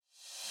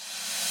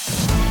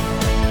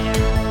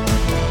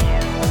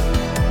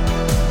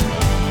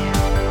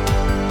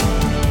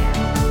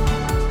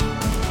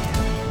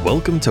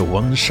Welcome to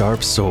One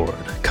Sharp Sword,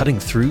 cutting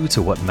through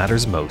to what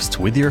matters most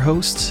with your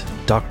host,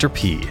 Dr.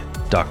 P,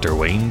 Dr.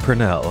 Wayne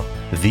Purnell,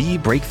 the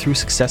breakthrough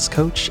success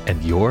coach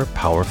and your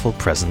powerful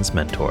presence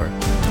mentor.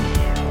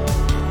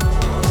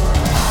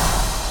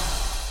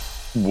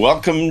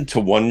 Welcome to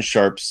One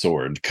Sharp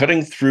Sword,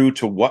 cutting through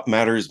to what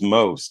matters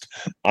most.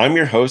 I'm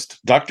your host,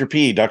 Dr.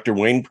 P, Dr.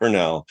 Wayne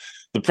Purnell,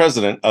 the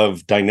president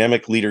of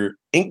Dynamic Leader,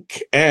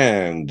 Inc.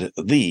 and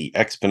the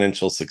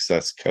Exponential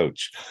Success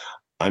Coach.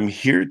 I'm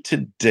here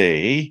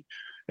today,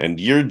 and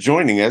you're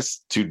joining us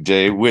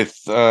today with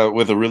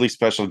a really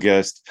special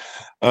guest.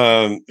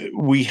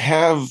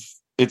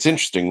 It's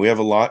interesting. We have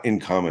a lot in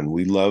common.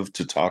 We love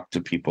to talk to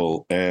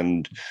people,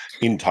 and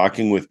in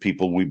talking with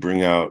people, we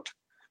bring out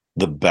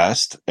the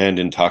best, and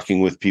in talking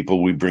with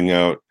people, we bring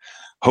out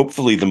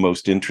hopefully the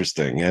most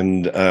interesting.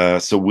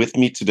 And so with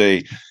me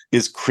today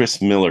is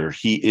Chris Miller.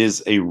 He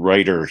is a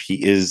writer.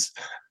 He is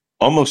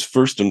almost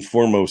first and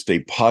foremost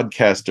a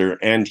podcaster,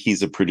 and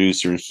he's a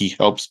producer. He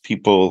helps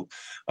people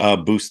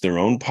boost their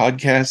own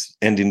podcasts,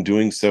 and in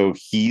doing so,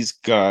 he's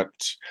got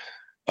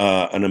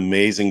an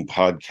amazing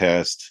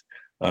podcast,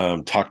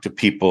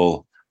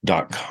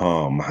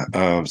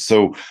 talktopeople.com.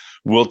 So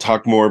we'll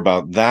talk more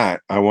about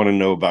that. I want to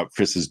know about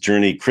Chris's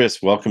journey.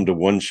 Chris, welcome to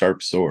One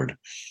Sharp Sword.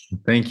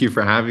 Thank you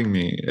for having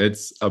me.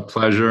 It's a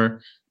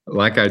pleasure.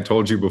 Like I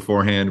told you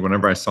beforehand,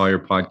 whenever I saw your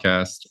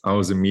podcast, I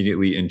was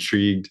immediately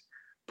intrigued,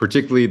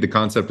 particularly the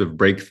concept of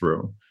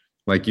breakthrough.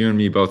 Like you and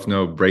me both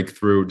know,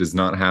 breakthrough does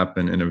not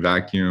happen in a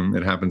vacuum.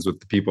 It happens with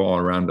the people all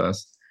around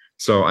us.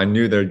 So I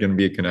knew there'd going to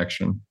be a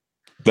connection.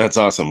 That's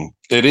awesome.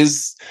 It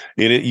is.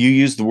 You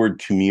use the word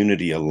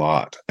community a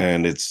lot,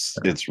 and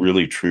it's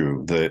really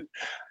true that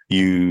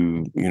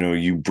you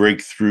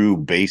break through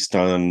based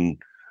on,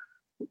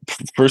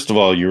 first of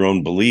all, your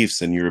own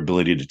beliefs and your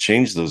ability to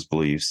change those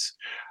beliefs,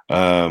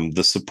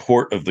 the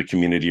support of the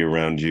community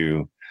around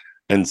you.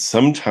 And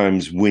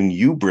sometimes when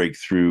you break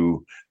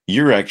through,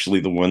 you're actually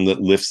the one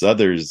that lifts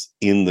others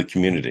in the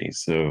community.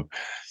 So,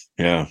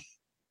 yeah.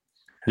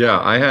 Yeah,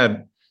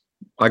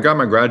 I got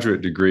my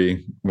graduate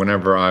degree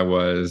whenever I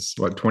was,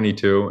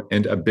 22.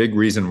 And a big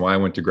reason why I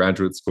went to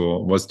graduate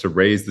school was to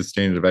raise the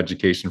standard of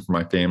education for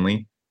my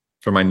family,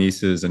 for my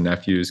nieces and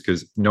nephews,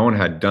 because no one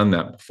had done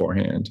that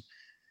beforehand.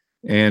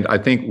 And I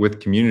think with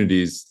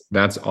communities,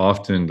 that's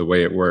often the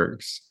way it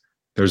works.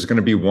 There's going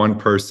to be one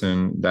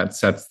person that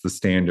sets the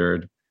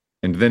standard.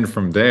 And then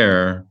from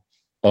there,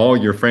 all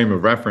your frame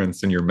of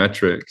reference and your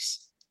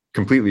metrics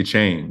completely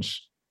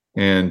change.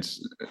 And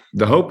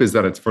the hope is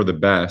that it's for the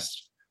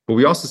best. But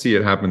we also see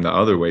it happen the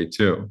other way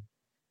too.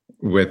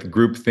 With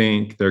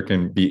groupthink, there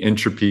can be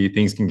entropy.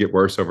 Things can get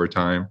worse over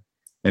time.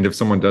 And if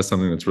someone does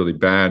something that's really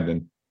bad,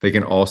 then they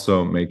can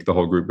also make the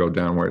whole group go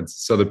downwards.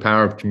 So the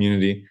power of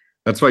community,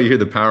 that's why you hear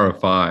the power of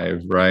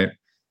five, right?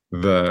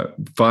 The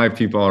 5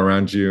 people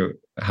around you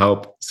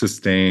help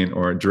sustain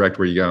or direct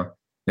where you go.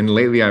 And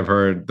lately I've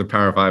heard the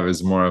power of 5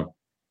 is more of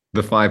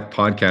the 5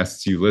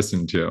 podcasts you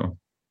listen to.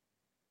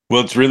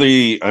 Well, it's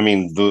really,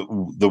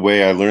 the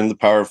way I learned the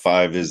power of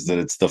 5 is that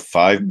it's the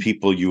 5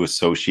 people you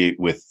associate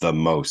with the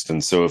most.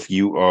 And so if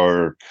you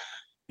are,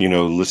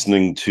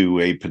 listening to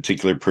a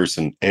particular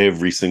person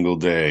every single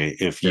day,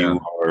 if you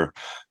are,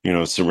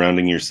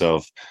 surrounding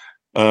yourself,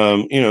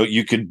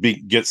 you could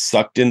get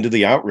sucked into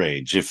the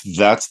outrage. If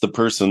that's the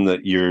person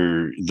that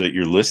you're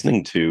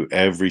listening to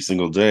every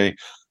single day,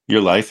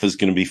 your life is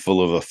going to be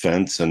full of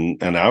offense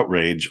and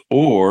outrage.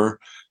 Or,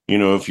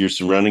 if you're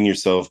surrounding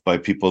yourself by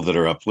people that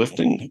are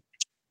uplifting,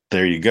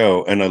 there you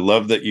go. And I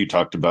love that you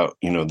talked about,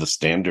 the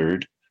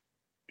standard,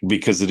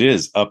 because it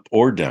is up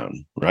or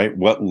down, right?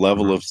 What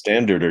level of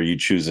standard are you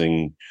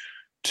choosing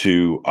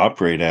to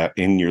operate at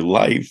in your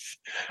life?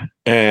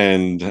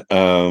 And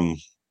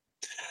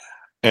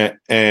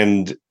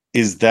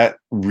is that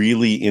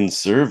really in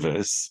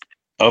service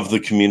of the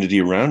community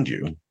around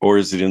you? Or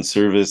is it in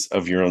service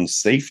of your own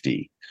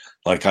safety?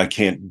 Like, I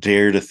can't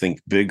dare to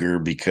think bigger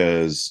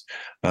because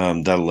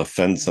that'll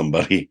offend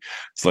somebody.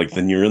 It's like,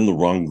 then you're in the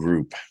wrong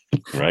group,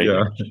 right?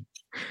 Yeah,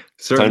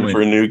 certainly. Time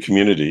for a new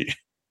community.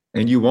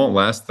 And you won't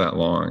last that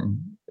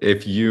long.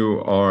 If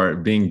you are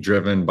being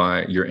driven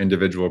by your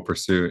individual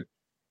pursuit,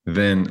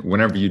 then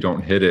whenever you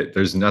don't hit it,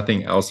 there's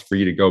nothing else for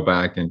you to go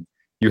back. And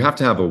you have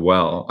to have a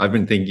well. I've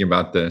been thinking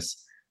about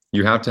this.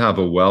 You have to have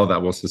a well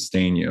that will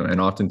sustain you. And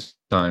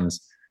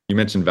oftentimes, you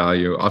mentioned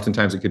value.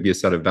 Oftentimes it could be a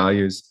set of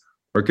values,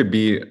 or it could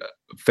be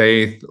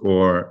faith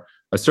or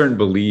a certain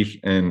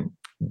belief in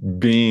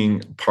being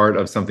part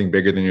of something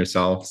bigger than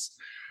yourselves.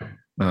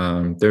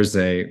 There's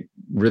a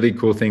really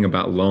cool thing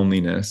about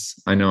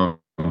loneliness. I know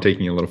I'm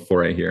taking a little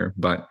foray here,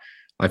 but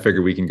I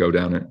figure we can go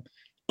down it.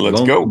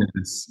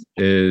 Loneliness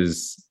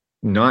is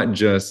not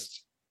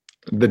just,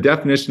 the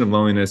definition of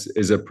loneliness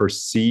is a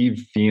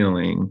perceived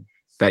feeling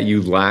that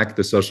you lack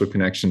the social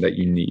connection that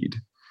you need.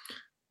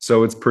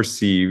 So it's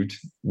perceived.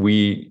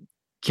 We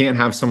can't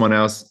have someone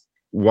else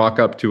walk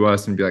up to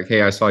us and be like,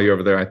 hey, I saw you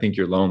over there. I think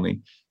you're lonely.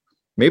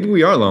 Maybe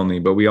we are lonely,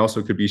 but we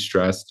also could be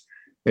stressed.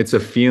 It's a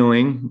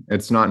feeling.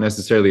 It's not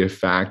necessarily a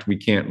fact. We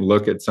can't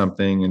look at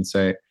something and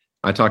say,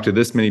 I talk to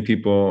this many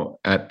people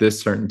at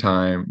this certain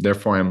time,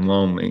 therefore I'm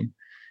lonely.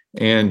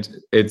 And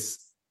it's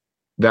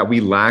that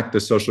we lack the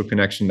social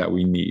connection that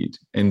we need.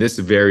 And this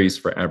varies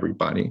for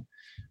everybody.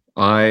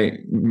 I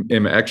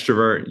am an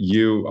extrovert.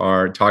 You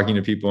are talking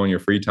to people in your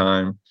free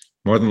time.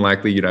 More than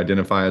likely, you'd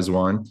identify as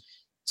one.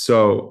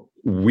 So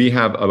we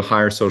have a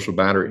higher social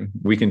battery.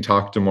 We can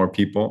talk to more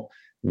people.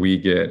 We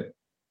get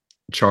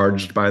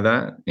charged by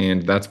that.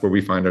 And that's where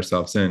we find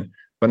ourselves in.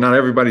 But not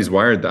everybody's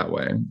wired that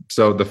way.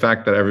 So the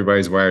fact that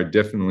everybody's wired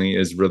differently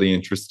is really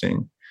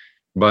interesting.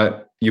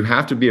 But you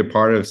have to be a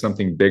part of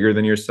something bigger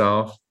than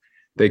yourself.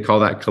 They call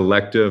that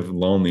collective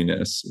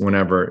loneliness.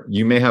 Whenever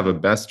you may have a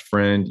best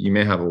friend, you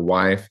may have a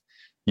wife,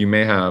 you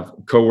may have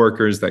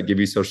coworkers that give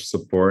you social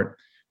support.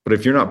 But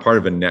if you're not part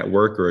of a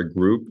network or a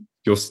group,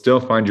 you'll still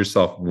find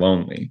yourself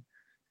lonely.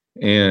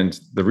 And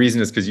the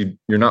reason is because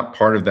you're not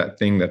part of that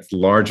thing that's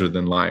larger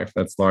than life,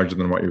 that's larger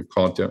than what you're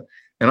called to.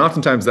 And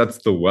oftentimes that's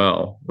the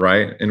well,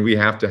 right? And we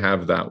have to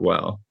have that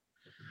well.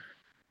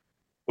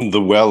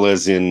 The well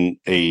as in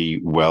a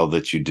well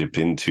that you dip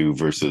into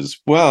versus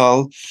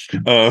well.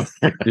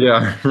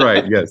 Yeah,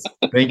 right. Yes.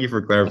 Thank you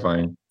for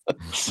clarifying.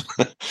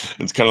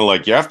 It's kind of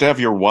like you have to have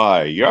your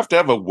why. You have to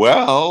have a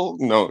well.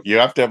 No, you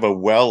have to have a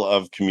well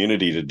of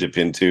community to dip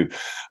into.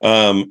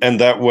 And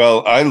that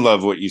well, I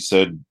love what you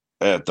said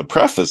at the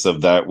preface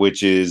of that,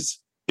 which is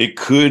it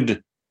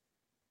could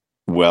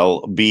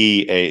well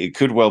be a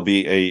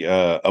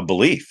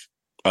belief,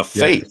 a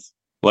faith. Yes.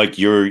 Like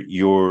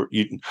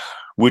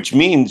which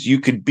means you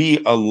could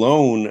be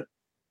alone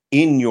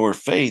in your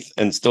faith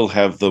and still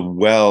have the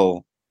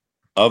well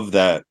of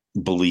that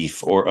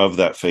belief or of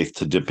that faith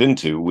to dip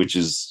into, which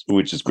is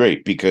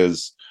great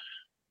because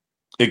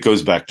it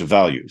goes back to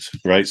values,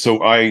 right? So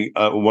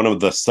one of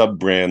the sub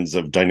brands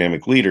of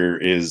Dynamic Leader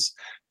is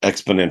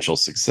Exponential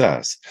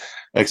Success.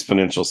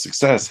 Exponential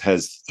Success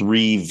has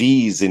 3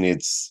 V's in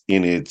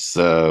its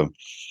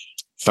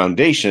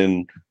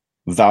foundation: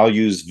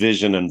 values,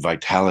 vision, and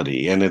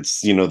vitality. And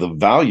it's, the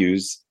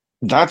values,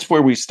 that's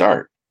where we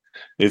start.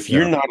 If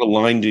you're not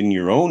aligned in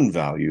your own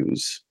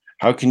values,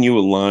 how can you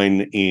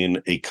align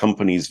in a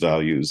company's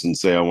values and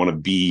say, I want to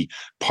be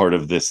part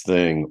of this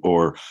thing,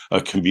 or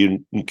a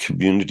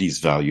community's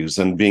values,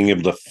 and being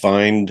able to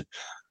find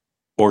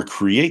or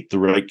create the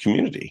right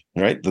community,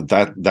 right?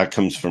 That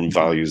comes from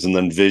values. And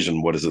then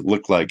vision, what does it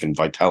look like? And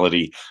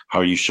vitality, how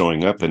are you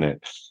showing up in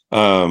it?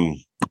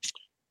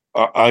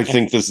 I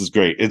think this is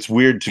great. It's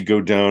weird to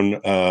go down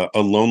a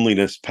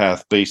loneliness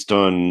path based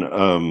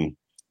on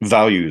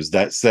values.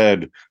 That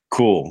said,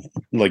 cool.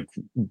 Like,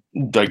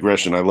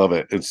 digression. I love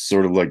it. It's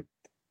sort of like,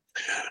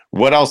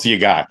 what else you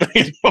got?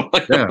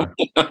 Yeah.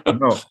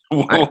 No,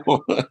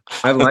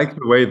 I like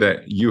the way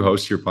that you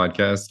host your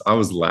podcast. I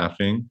was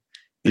laughing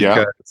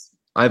because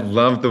I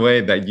love the way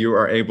that you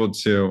are able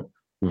to,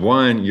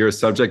 one, you're a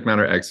subject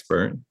matter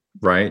expert,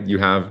 right? You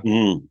have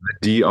the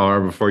DR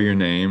before your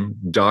name,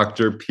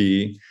 Dr.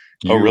 P.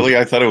 Oh, really?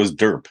 I thought it was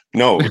Derp.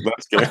 No,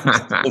 that's good.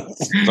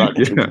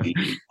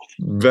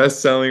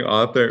 Best-selling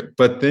author.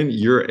 But then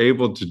you're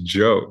able to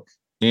joke.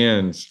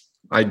 And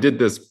I did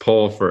this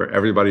poll for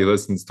everybody who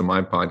listens to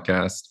my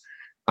podcast.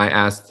 I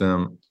asked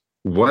them,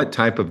 what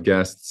type of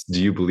guests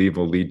do you believe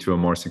will lead to a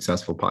more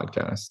successful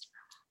podcast?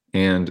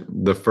 And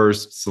the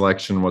first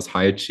selection was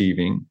high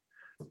achieving.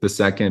 The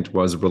second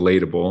was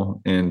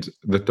relatable. And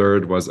the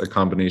third was a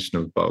combination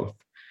of both.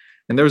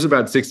 And there was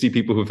about 60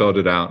 people who filled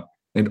it out.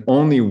 And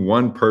only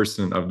one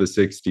person of the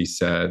 60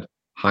 said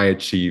high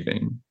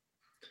achieving.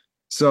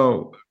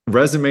 So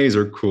resumes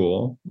are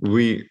cool.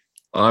 We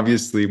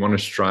obviously want to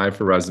strive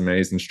for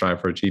resumes and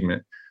strive for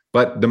achievement.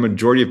 But the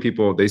majority of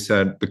people, they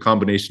said the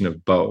combination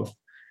of both.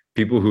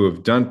 People who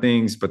have done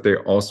things, but they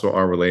also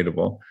are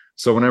relatable.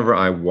 So whenever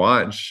I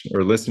watch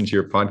or listen to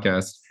your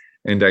podcast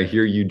and I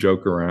hear you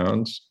joke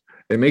around,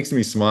 it makes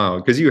me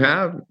smile because you've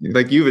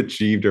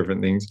achieved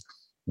different things.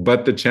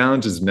 But the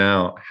challenge is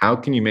now, how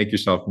can you make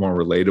yourself more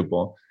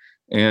relatable?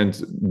 And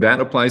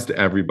that applies to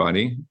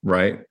everybody,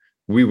 right?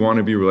 We want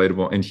to be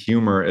relatable, and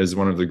humor is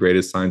one of the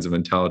greatest signs of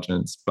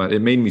intelligence. But it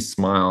made me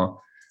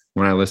smile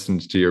when I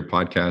listened to your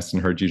podcast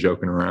and heard you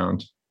joking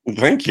around.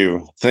 Thank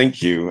you.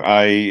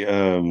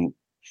 I,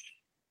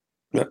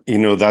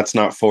 that's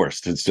not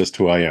forced. It's just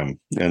who I am.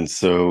 And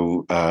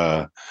so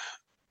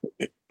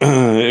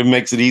it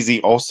makes it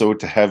easy also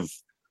to have,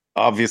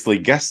 obviously,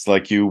 guests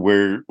like you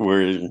where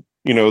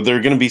there are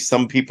going to be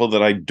some people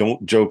that I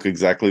don't joke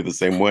exactly the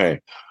same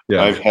way.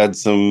 Yeah. I've had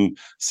some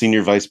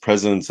senior vice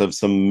presidents of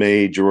some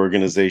major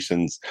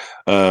organizations.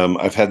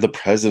 I've had the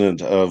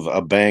president of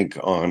a bank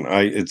on.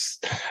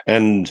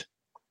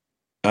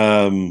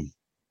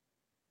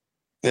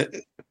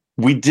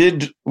 We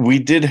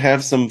did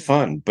have some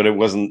fun, but it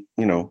wasn't,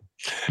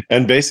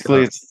 and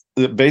basically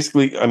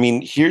I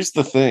mean, here's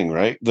the thing,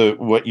 right?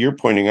 What you're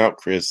pointing out,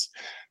 Chris,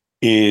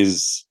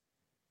 is,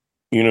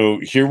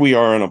 here we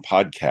are on a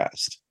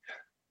podcast.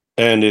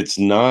 And it's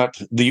not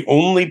the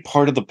only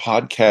part of the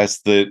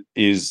podcast that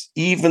is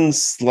even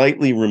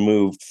slightly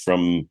removed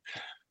from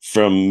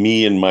from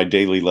me in my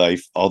daily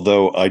life,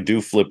 although I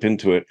do flip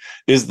into it,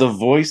 is the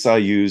voice I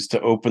use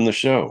to open the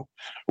show.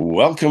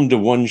 Welcome to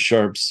One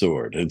Sharp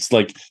Sword. It's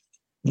like,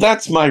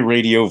 that's my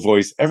radio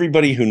voice.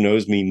 Everybody who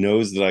knows me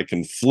knows that I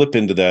can flip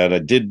into that. I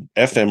did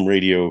FM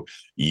radio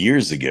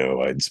years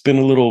ago. I'd spin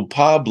a little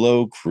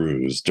Pablo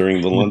Cruz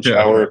during the lunch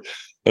hour,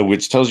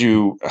 which tells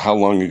you how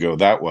long ago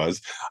that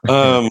was.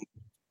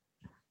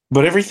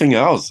 But everything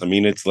else, I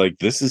mean, it's like,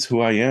 this is who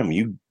I am.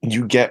 You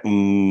get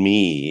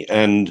me.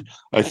 And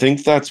I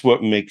think that's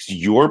what makes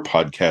your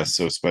podcast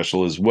so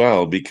special as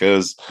well,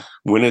 because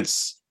when it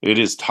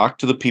is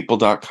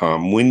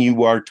talktothepeople.com, when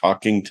you are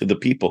talking to the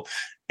people,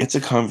 it's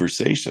a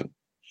conversation.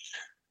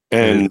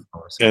 And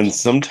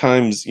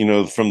sometimes, you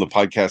know, from the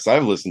podcasts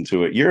I've listened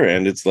to at your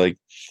end, it's like,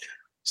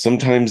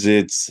 sometimes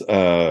it's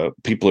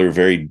people are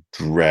very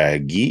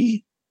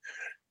draggy.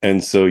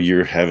 And so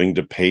you're having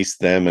to pace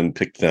them and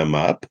pick them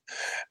up.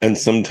 And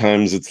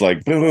sometimes it's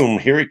like, boom,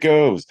 here it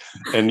goes.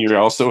 And you're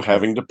also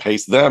having to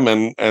pace them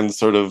and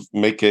sort of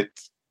make it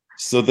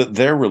so that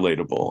they're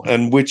relatable,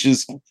 and which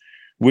is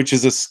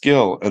a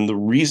skill. And the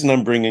reason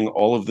I'm bringing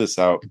all of this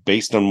out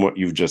based on what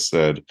you've just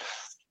said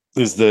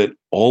is that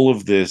all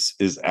of this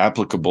is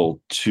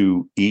applicable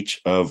to each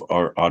of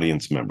our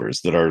audience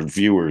members, that our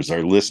viewers,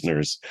 our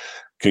listeners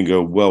can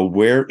go, well,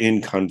 where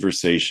in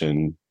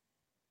conversation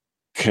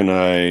can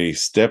I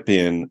step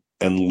in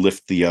and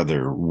lift the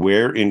other?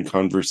 Where in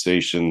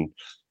conversation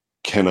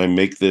can I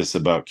make this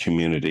about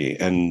community?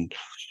 And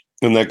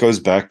that goes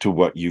back to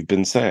what you've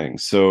been saying.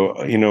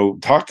 So, you know,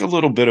 talk a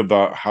little bit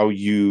about how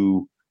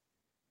you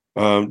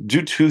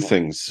do two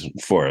things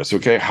for us.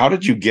 Okay. How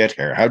did you get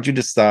here? How'd you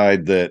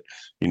decide that,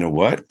 you know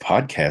what,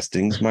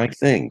 podcasting's my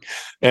thing?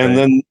 And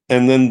right.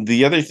 then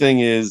the other thing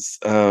is,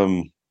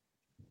 I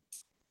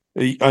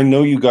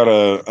know you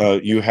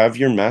got you have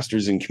your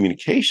master's in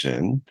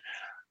communication.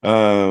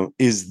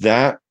 Is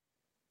that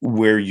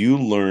where you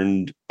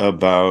learned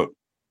about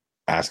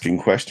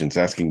asking questions,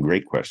 asking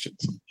great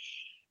questions?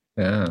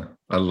 Yeah,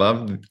 I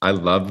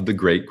love the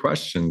great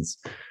questions.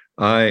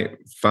 I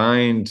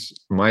find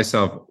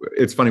myself,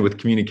 it's funny with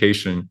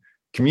communication.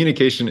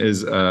 Communication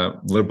is a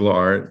liberal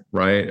art,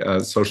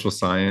 right? Social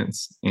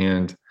science.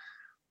 And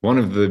one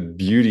of the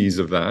beauties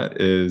of that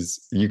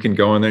is you can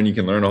go in there and you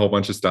can learn a whole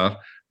bunch of stuff.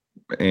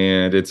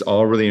 And it's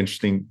all really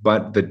interesting.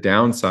 But the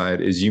downside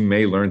is you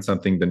may learn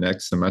something the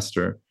next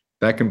semester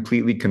that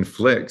completely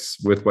conflicts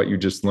with what you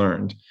just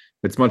learned.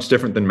 It's much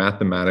different than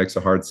mathematics,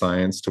 a hard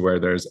science, to where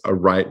there's a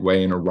right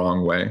way and a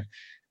wrong way.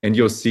 And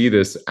you'll see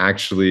this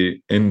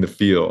actually in the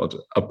field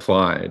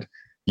applied.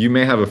 You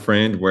may have a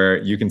friend where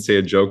you can say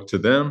a joke to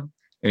them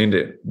and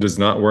it does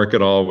not work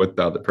at all with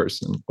the other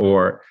person.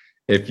 Or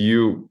if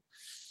you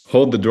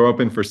hold the door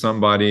open for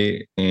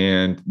somebody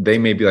and they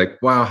may be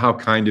like, wow, how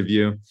kind of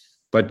you.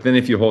 But then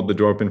if you hold the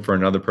door open for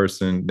another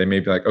person, they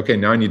may be like, okay,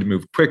 now I need to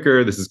move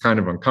quicker. This is kind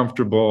of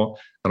uncomfortable.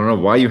 I don't know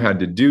why you had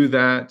to do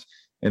that.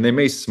 And they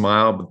may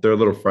smile, but they're a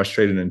little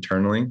frustrated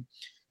internally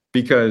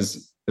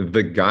because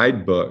the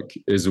guidebook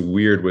is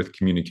weird with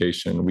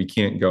communication. We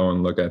can't go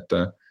and look at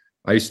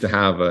I used to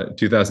have a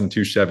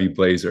 2002 Chevy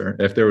Blazer.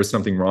 If there was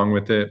something wrong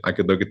with it, I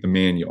could look at the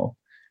manual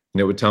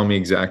and it would tell me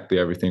exactly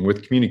everything.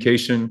 With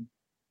communication,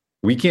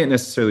 we can't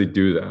necessarily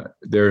do that.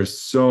 There are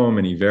so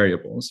many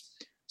variables.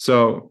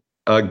 So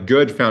a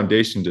good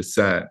foundation to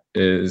set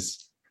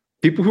is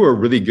people who are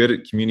really good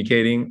at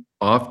communicating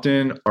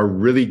often are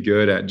really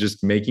good at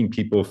just making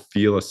people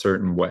feel a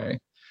certain way.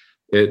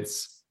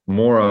 It's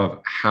more of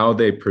how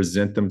they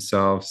present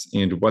themselves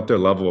and what their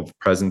level of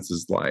presence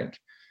is like.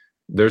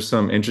 There's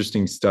some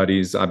interesting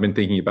studies. I've been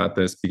thinking about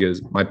this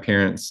because my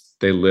parents,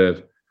 they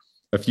live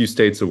a few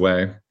states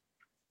away.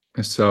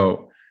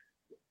 So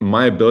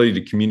my ability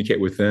to communicate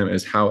with them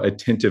is how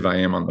attentive I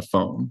am on the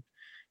phone.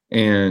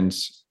 And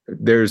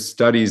there's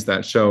studies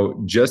that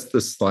show just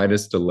the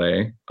slightest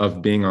delay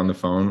of being on the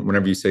phone,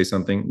 whenever you say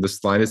something, the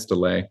slightest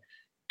delay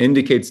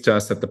indicates to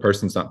us that the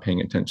person's not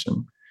paying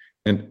attention.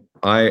 And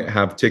I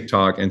have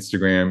TikTok,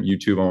 Instagram,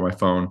 YouTube on my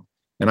phone,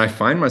 and I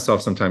find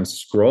myself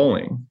sometimes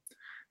scrolling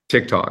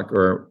TikTok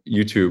or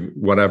YouTube,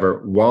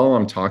 whatever, while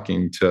I'm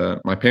talking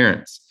to my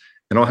parents.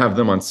 And I'll have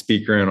them on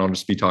speaker and I'll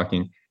just be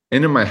talking.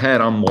 And in my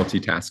head, I'm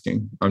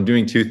multitasking. I'm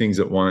doing two things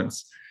at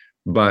once.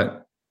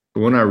 But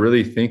when I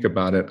really think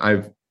about it,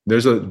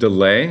 there's a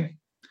delay.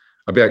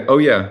 I'll be like, oh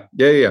yeah,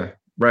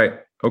 right,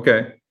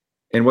 okay.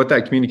 And what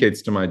that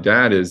communicates to my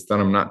dad is that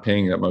I'm not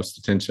paying that most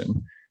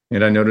attention.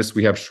 And I notice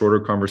we have shorter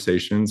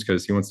conversations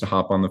because he wants to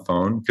hop on the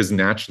phone because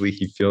naturally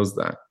he feels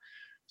that.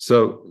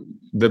 So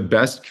the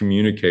best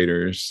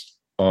communicators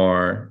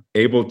are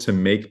able to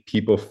make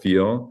people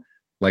feel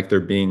like they're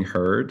being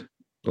heard,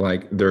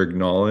 like they're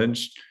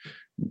acknowledged.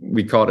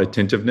 We call it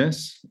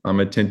attentiveness. I'm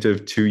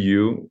attentive to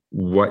you,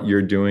 what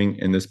you're doing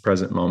in this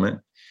present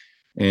moment.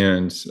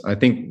 And I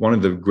think one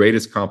of the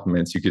greatest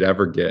compliments you could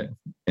ever get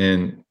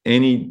in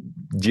any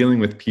dealing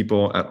with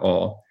people at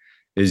all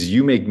is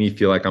you make me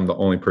feel like I'm the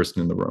only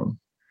person in the room.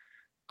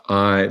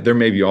 There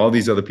may be all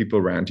these other people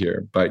around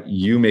here, but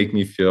you make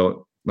me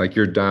feel like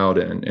you're dialed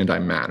in and I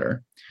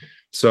matter.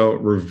 So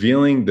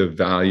revealing the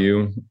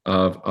value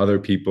of other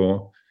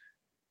people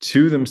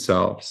to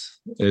themselves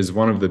is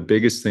one of the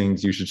biggest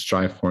things you should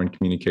strive for in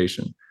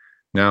communication.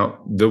 Now,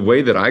 the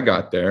way that I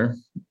got there,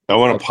 I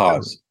want to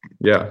pause.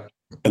 Yeah.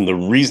 And the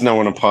reason I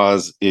want to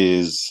pause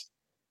is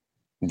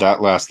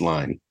that last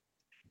line,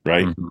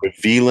 right? Mhm.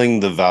 Revealing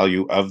the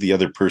value of the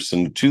other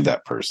person to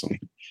that person.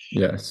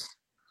 Yes.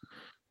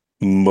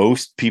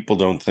 Most people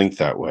don't think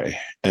that way.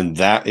 And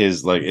that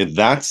is like,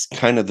 that's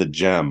kind of the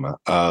gem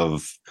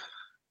of,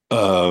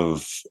 I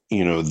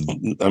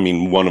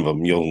mean, one of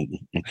them,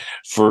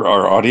 for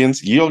our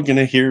audience, you're going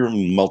to hear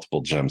multiple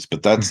gems,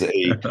 but that's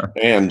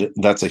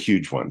a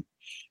huge one,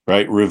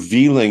 right?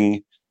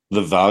 Revealing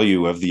the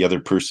value of the other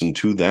person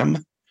to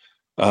them,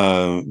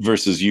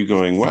 versus you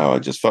going, wow, I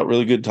just felt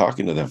really good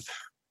talking to them.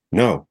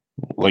 No,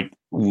 like,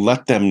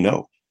 let them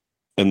know.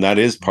 And that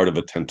is part of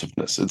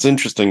attentiveness. It's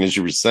interesting as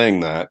you were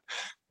saying that,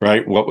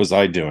 right? What was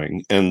I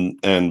doing?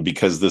 And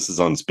because this is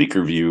on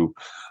speaker view,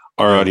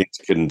 our audience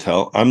couldn't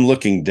tell. I'm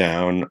looking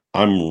down,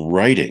 I'm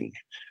writing.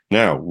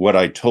 Now, what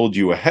I told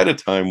you ahead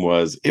of time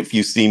was, if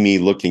you see me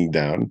looking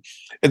down,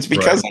 it's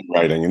because I'm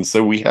writing. And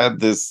so we had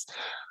this,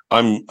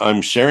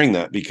 I'm sharing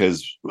that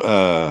because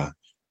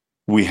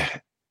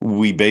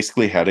we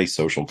basically had a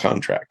social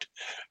contract,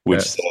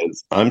 which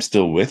says, I'm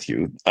still with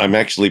you. I'm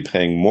actually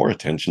paying more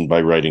attention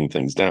by writing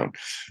things down.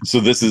 So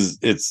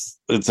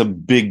it's a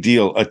big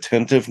deal.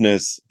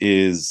 Attentiveness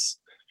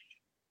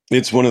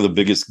it's one of the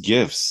biggest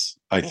gifts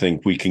I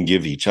think we can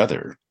give each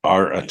other.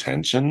 Our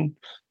attention,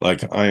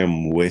 like, I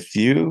am with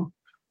you.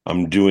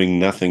 I'm doing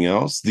nothing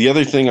else. The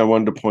other thing I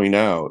wanted to point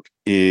out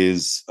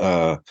is,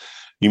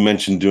 you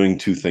mentioned doing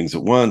two things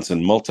at once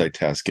and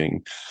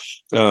multitasking.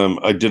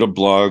 I did a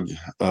blog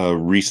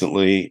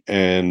recently,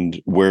 and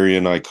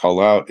wherein I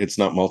call out, it's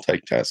not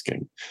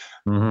multitasking.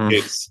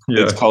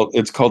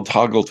 It's called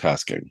toggle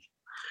tasking.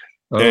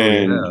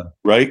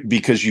 Right,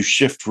 because you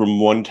shift from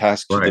one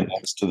task to the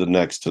next, to the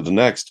next, to the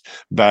next,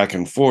 back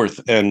and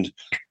forth, and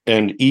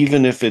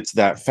even if it's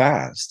that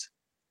fast,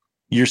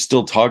 you're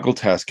still toggle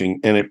tasking,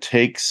 and it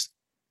takes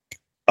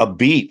a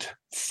beat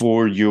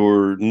for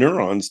your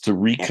neurons to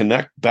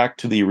reconnect back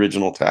to the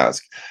original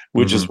task,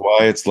 which is why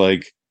it's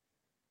like,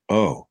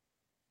 oh,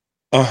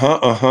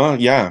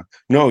 yeah,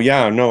 no,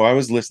 I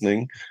was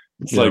listening.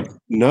 It's like,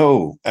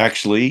 no,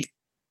 actually,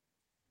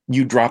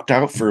 you dropped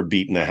out for a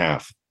beat and a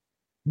half.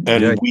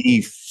 And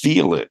we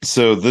feel it.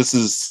 So this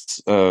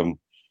is,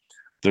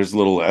 there's a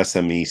little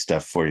SME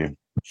stuff for you.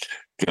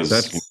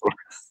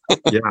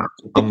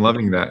 I'm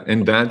loving that.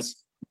 And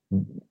that's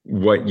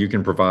what you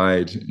can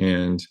provide.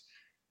 And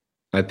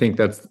I think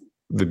that's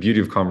the beauty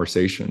of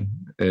conversation,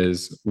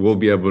 is we'll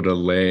be able to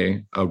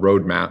lay a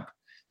roadmap,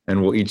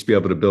 and we'll each be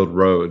able to build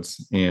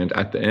roads. And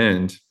at the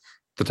end,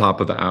 the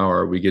top of the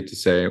hour, we get to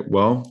say,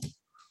 well,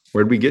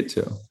 where'd we get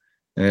to?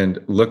 And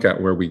look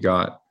at where we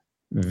got.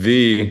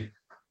 The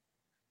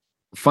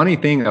funny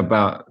thing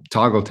about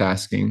toggle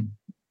tasking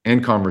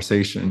and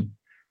conversation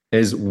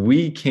is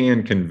we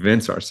can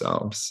convince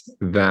ourselves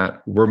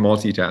that we're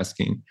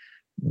multitasking,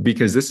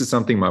 because this is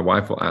something my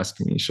wife will ask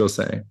me. She'll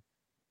say,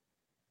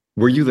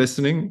 were you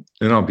listening?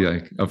 And I'll be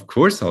like, of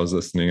course I was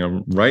listening.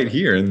 I'm right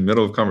here in the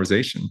middle of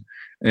conversation.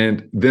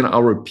 And then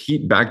I'll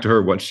repeat back to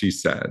her what she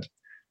said,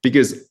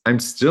 because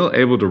I'm still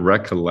able to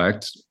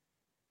recollect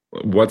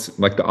what's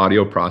like the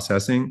audio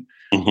processing.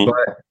 But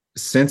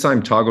since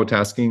I'm toggle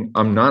tasking,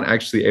 I'm not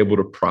actually able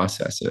to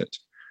process it.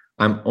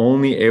 I'm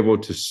only able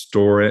to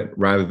store it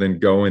rather than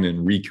go in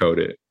and recode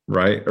it,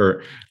 right?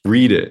 Or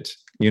read it,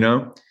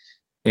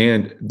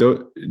 And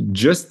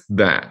just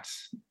that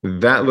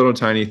little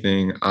tiny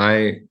thing,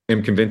 I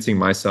am convincing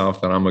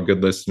myself that I'm a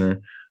good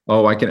listener.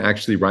 Oh, I can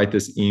actually write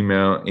this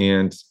email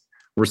and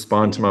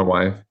respond to my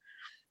wife.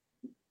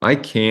 I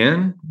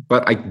can,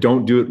 but I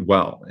don't do it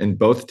well, and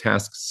both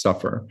tasks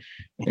suffer.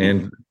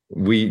 And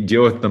we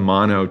deal with the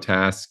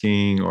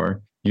monotasking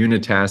or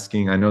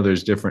unitasking. I know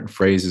there's different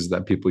phrases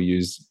that people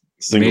use.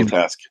 Single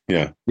task.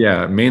 Yeah.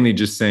 Yeah. Mainly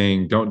just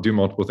saying, don't do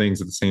multiple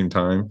things at the same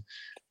time.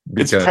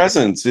 It's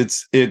presence.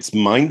 It's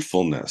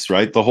mindfulness,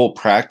 right? The whole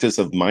practice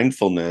of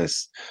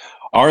mindfulness.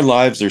 Our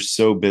lives are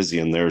so busy,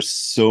 and there's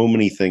so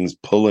many things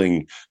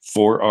pulling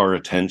for our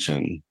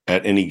attention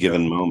at any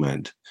given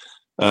moment,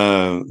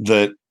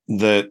 that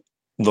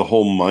the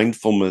whole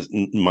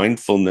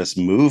mindfulness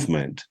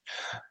movement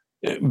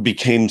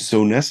became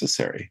so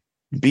necessary.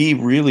 Be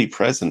really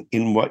present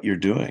in what you're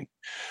doing.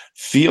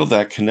 Feel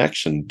that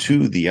connection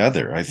to the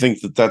other. I think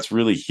that's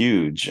really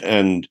huge,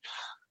 and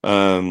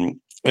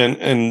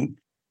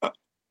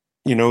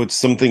it's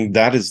something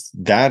that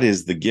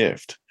is the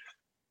gift.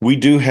 We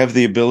do have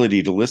the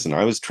ability to listen.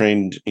 I was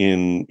trained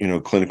in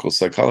clinical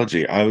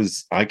psychology.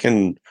 I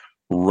can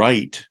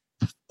write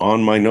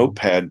on my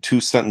notepad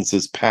 2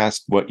 sentences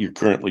past what you're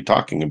currently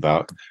talking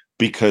about,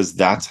 because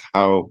that's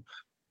how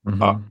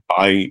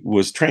I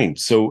was trained.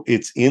 So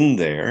it's in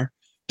there.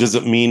 Does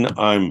it mean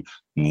I'm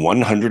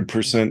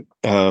 100%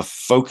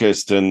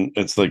 focused? And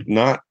it's like,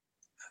 not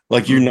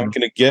like, you're not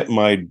going to get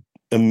my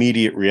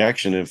immediate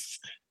reaction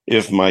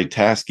if my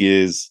task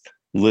is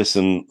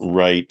listen,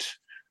 write,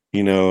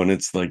 and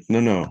it's like,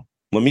 no,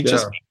 let me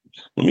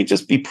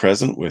just be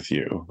present with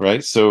you.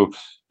 Right. So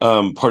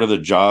part of the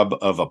job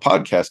of a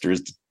podcaster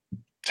is to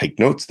take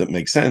notes that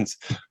make sense.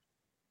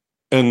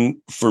 And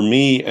for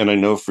me, and I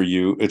know for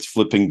you, it's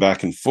flipping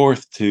back and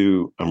forth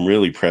to I'm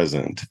really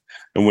present.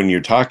 And when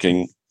you're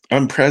talking,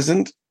 I'm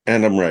present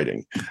and I'm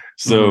writing.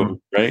 So,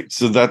 right.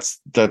 So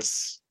that's,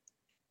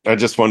 I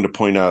just wanted to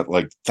point out,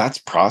 like, that's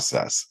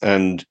process.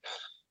 And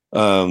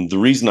the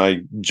reason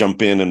I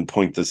jump in and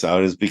point this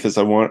out is because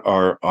I want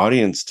our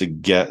audience to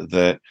get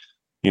that,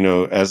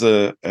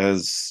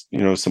 as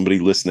somebody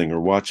listening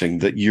or watching,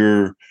 that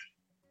you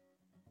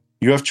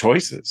have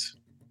choices.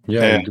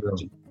 Yeah.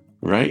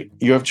 Right?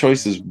 You have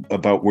choices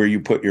about where you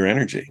put your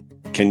energy.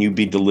 Can you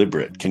be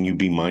deliberate? Can you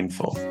be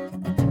mindful?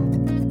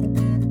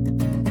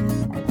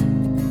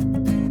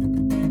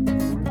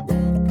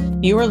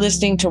 You are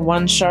listening to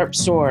One Sharp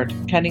Sword,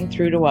 cutting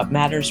through to what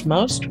matters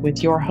most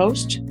with your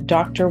host,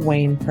 Dr.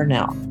 Wayne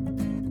Purnell.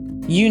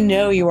 You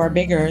know you are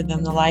bigger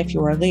than the life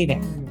you are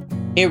leading.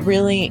 It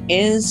really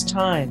is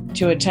time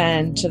to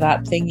attend to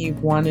that thing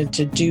you've wanted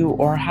to do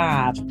or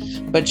have,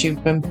 but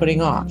you've been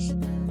putting off.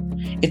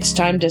 It's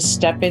time to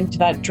step into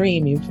that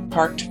dream you've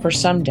parked for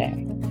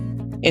someday.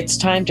 It's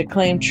time to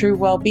claim true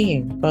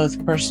well-being,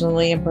 both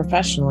personally and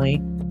professionally,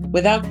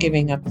 without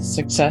giving up the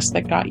success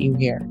that got you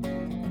here.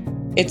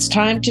 It's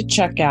time to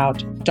check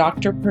out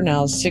Dr.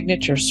 Purnell's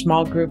signature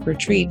small group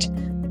retreat,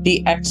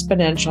 the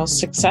Exponential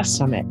Success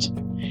Summit.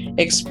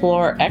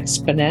 Explore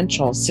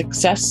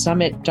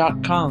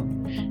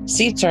exponentialsuccesssummit.com.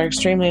 Seats are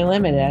extremely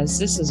limited as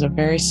this is a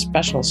very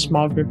special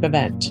small group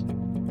event.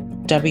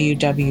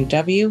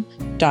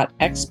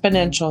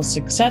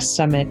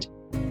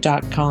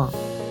 www.exponentialsuccesssummit.com.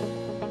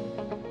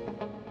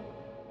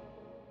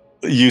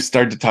 You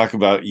start to talk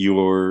about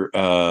your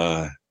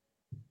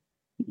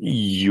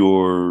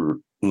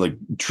like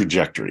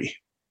trajectory.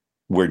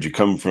 Where'd you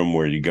come from?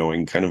 Where are you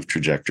going? Kind of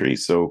trajectory.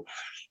 So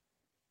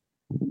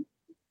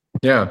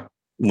yeah,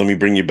 let me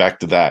bring you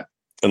back to that,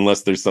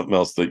 unless there's something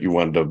else that you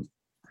wanted to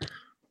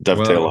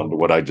dovetail onto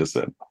what I just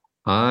said.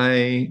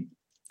 I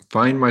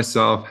find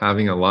myself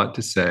having a lot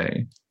to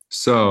say.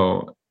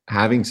 So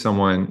having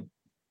someone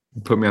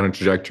put me on a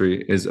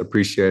trajectory is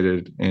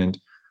appreciated. And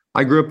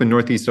I grew up in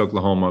Northeast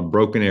Oklahoma,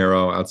 Broken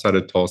Arrow, outside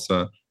of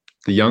Tulsa,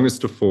 the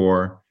youngest of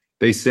four.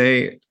 They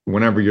say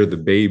whenever you're the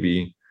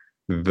baby,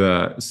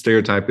 the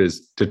stereotype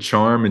is to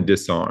charm and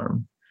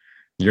disarm.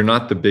 You're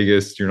not the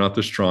biggest, you're not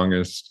the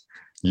strongest,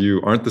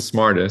 you aren't the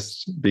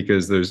smartest,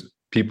 because there's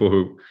people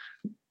who...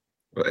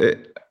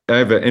 I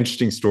have an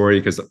interesting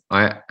story because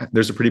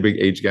there's a pretty big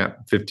age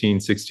gap, 15,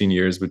 16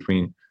 years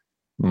between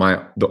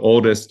the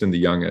oldest and the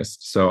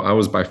youngest. So I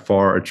was by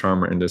far a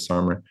charmer and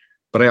disarmer.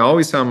 But I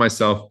always found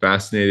myself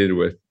fascinated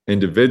with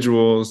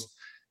individuals.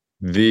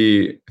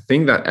 The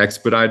thing that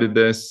expedited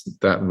this,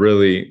 that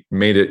really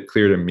made it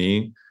clear to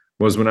me,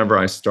 was whenever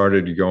I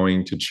started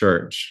going to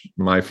church.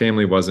 My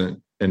family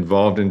wasn't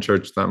involved in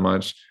church that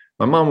much.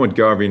 My mom would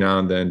go every now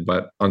and then,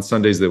 but on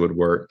Sundays they would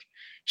work.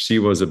 She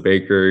was a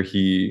baker.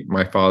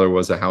 My father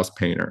was a house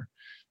painter.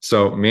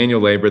 So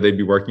manual labor, they'd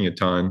be working a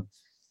ton,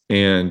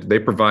 and they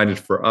provided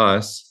for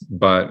us.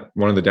 But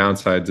one of the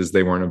downsides is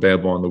they weren't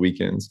available on the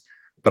weekends.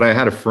 But I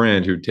had a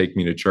friend who'd take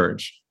me to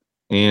church.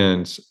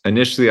 And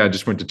initially I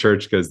just went to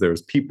church because there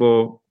was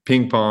people,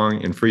 ping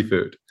pong, and free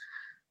food.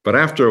 But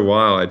after a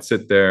while, I'd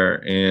sit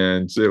there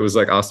and it was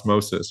like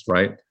osmosis,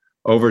 right?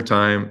 Over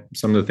time,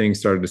 some of the things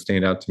started to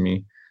stand out to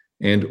me.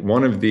 And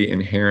one of the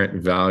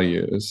inherent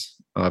values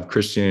of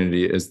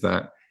Christianity is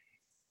that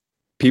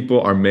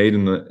people are made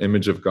in the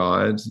image of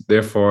God.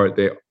 Therefore,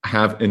 they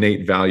have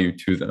innate value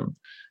to them.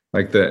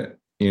 Like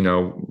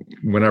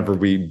whenever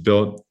we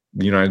built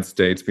the United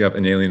States, we have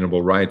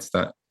inalienable rights,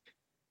 that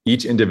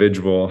each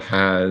individual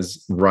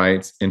has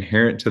rights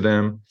inherent to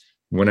them.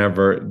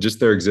 Whenever just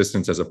their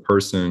existence as a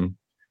person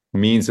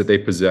means that they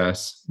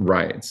possess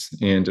rights.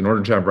 And in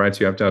order to have rights,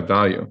 you have to have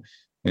value.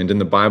 And in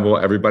the Bible,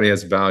 everybody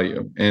has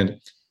value. And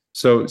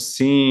so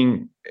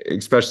seeing,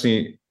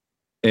 especially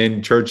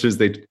in churches,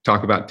 they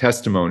talk about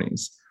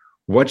testimonies.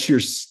 What's your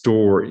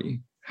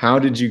story? How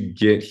did you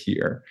get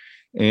here?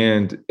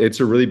 And it's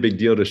a really big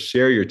deal to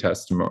share your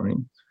testimony.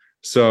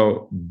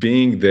 So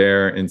being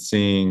there and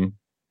seeing,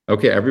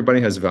 okay, everybody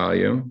has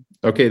value.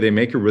 Okay, they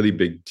make a really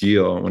big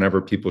deal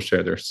whenever people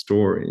share their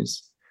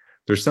stories.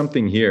 There's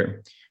something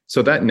here.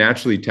 So that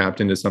naturally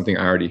tapped into something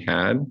I already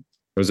had.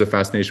 There was a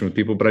fascination with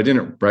people, but I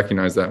didn't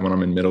recognize that when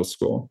I'm in middle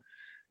school.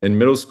 In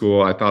middle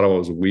school, I thought I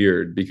was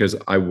weird because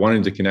I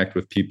wanted to connect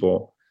with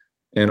people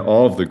in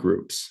all of the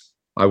groups.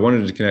 I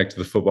wanted to connect to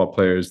the football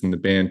players and the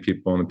band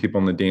people and the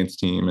people on the dance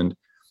team.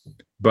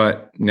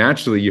 But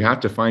naturally, you have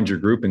to find your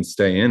group and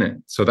stay in it.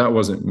 So that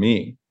wasn't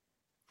me.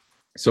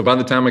 So by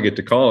the time I get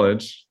to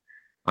college,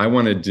 I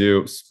want to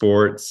do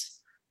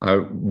sports. I'm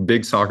a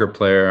big soccer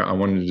player. I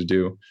wanted to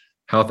do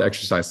health,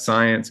 exercise,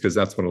 science, because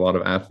that's what a lot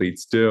of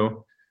athletes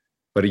do.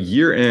 But a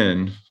year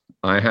in,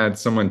 I had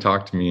someone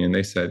talk to me and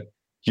they said,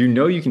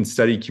 you can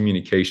study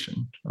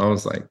communication. I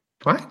was like,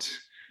 what?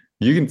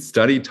 You can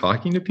study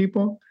talking to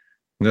people?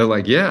 And they're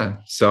like, yeah.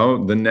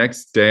 So the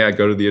next day I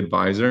go to the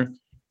advisor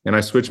and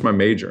I switch my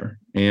major.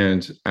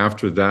 And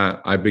after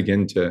that, I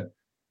begin to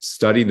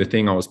study the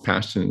thing I was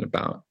passionate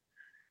about.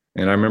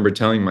 And I remember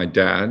telling my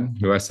dad,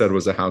 who I said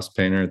was a house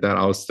painter, that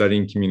I was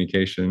studying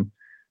communication.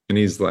 And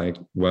he's like,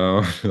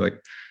 well,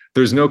 like,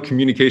 there's no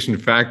communication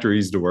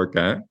factories to work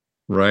at,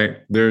 right?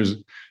 There's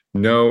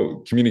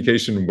no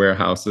communication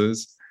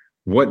warehouses.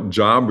 What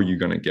job are you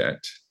going to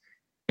get?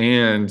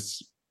 And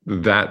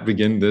that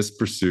began this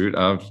pursuit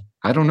of,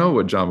 I don't know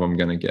what job I'm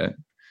going to get.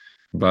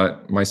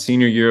 But my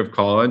senior year of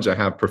college, I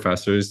have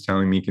professors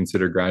telling me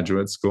consider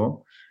graduate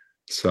school.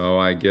 So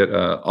I get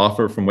an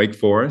offer from Wake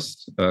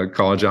Forest, a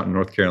college out in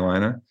North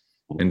Carolina.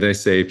 And they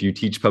say, if you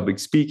teach public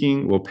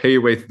speaking, we'll pay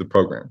your way through the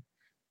program,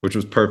 which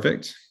was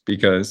perfect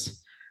because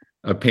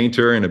a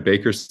painter and a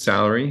baker's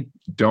salary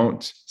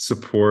don't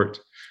support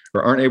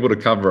or aren't able to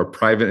cover a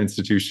private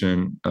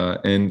institution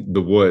in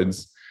the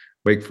woods,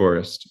 Wake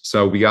Forest.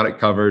 So we got it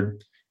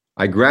covered.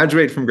 I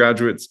graduate from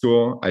graduate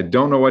school. I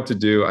don't know what to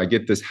do. I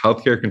get this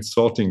healthcare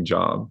consulting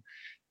job.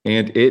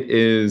 And it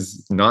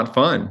is not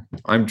fun.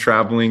 I'm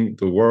traveling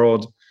the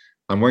world.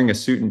 I'm wearing a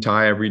suit and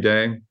tie every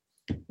day.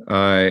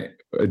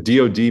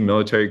 DoD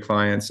military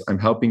clients. I'm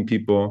helping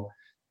people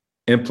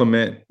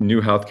implement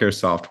new healthcare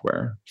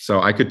software.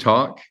 So I could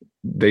talk.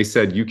 They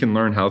said, you can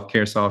learn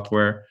healthcare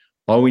software.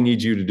 All we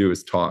need you to do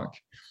is talk.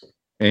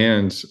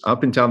 And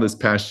up until this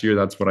past year,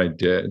 that's what I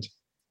did.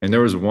 And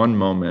there was one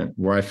moment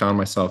where I found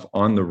myself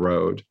on the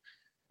road.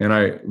 And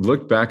I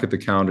looked back at the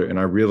calendar and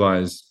I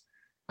realized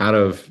out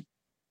of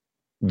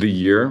the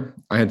year,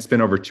 I had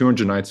spent over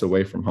 200 nights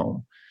away from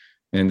home.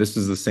 And this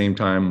is the same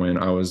time when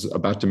I was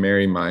about to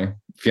marry my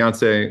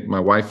fiance, my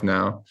wife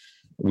now.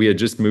 We had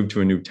just moved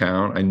to a new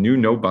town. I knew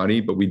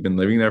nobody, but we'd been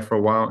living there for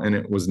a while and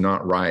it was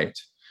not right.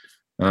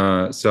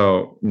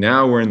 So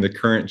now we're in the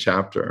current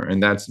chapter,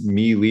 and that's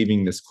me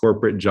leaving this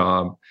corporate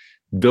job,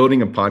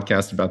 building a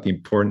podcast about the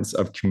importance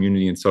of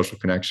community and social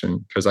connection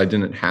because I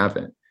didn't have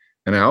it.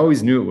 And I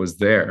always knew it was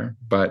there,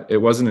 but it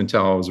wasn't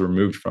until I was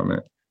removed from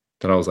it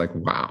that I was like,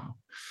 wow.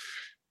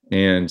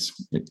 And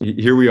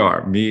here we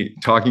are, me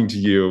talking to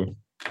you,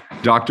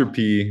 Dr.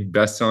 P,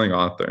 best-selling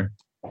author.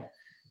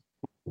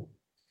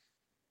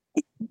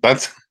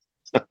 That's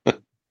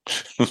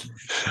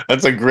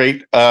that's a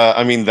great,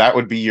 I mean, that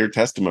would be your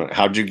testament.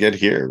 How'd you get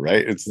here,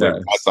 right? It's like,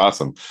 that's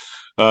awesome.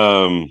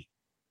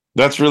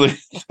 That's really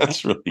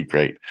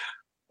great.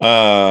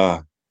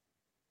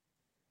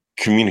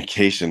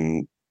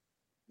 Communication,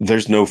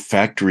 there's no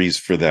factories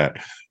for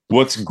that.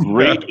 What's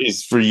great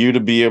is for you to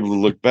be able to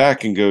look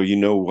back and go, you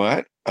know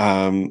what?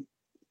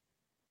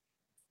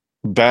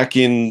 Back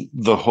in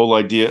the whole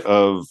idea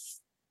of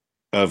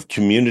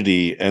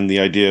community and the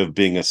idea of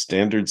being a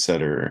standard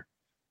setter,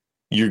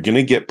 you're going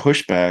to get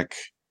pushback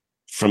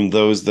from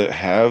those that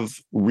have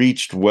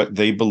reached what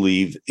they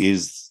believe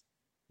is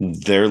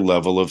their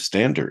level of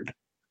standard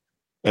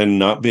and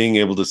not being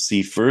able to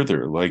see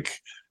further. Like,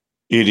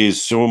 it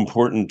is so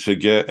important to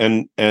get,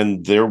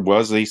 and there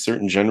was a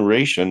certain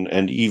generation,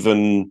 and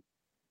even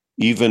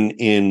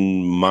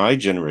in my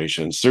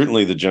generation,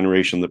 certainly the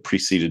generation that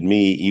preceded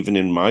me, even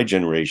in my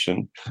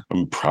generation,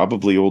 I'm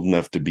probably old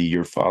enough to be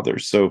your father.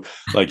 So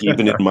like,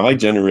 even in my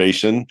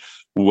generation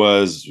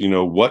was, you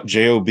know, what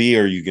job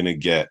are you going to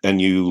get? And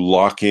you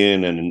lock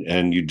in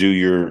and you do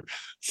your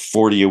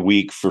 40 a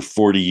week for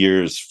 40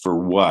 years for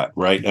what?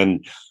 Right.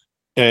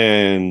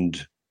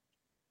 And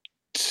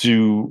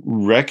to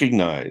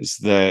recognize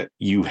that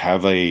you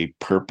have a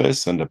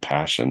purpose and a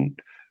passion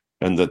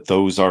and that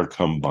those are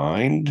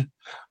combined.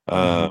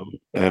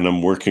 And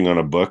I'm working on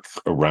a book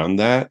around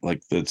that.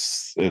 Like,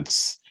 it's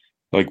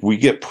like we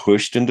get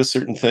pushed into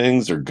certain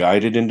things or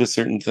guided into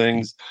certain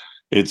things.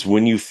 It's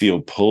when you feel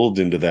pulled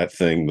into that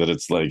thing that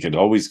it's like, it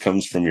always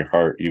comes from your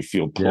heart. You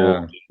feel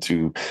pulled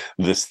into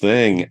this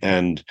thing.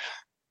 And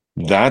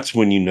that's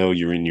when you know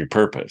you're in your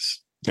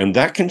purpose. And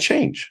that can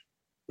change,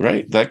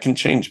 right? That can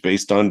change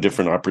based on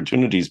different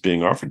opportunities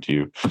being offered to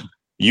you.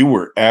 You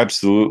were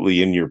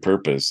absolutely in your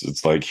purpose.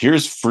 It's like,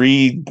 here's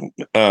free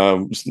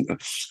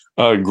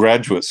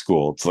graduate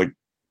school. It's like,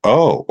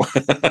 oh,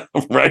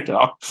 right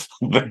now,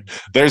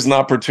 there's an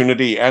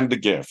opportunity and a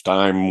gift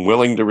I'm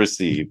willing to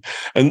receive.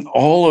 And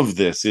all of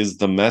this is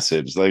the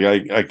message.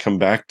 Like, I come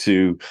back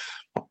to,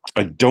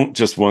 I don't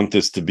just want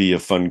this to be a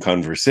fun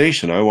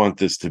conversation. I want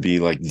this to be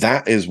like,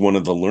 that is one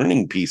of the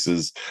learning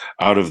pieces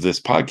out of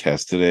this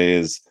podcast today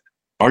is,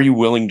 are you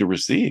willing to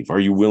receive? Are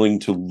you willing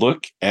to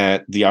look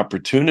at the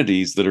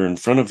opportunities that are in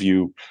front of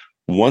you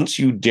once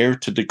you dare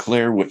to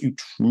declare what you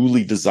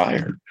truly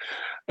desire?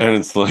 And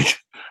it's like,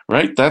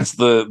 right, that's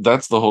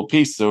the whole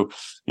piece. So,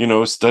 you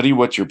know, study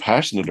what you're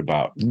passionate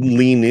about,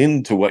 lean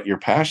into what you're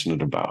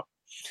passionate about.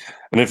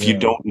 And if you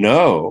don't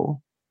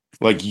know,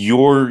 like,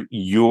 your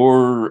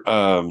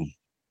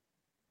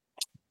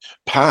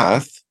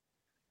path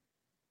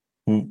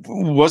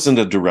wasn't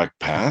a direct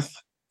path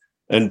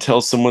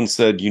until someone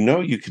said, you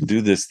know, you could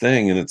do this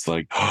thing. And it's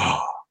like,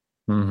 oh,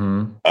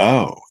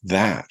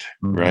 right.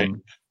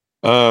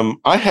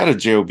 I had a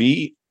job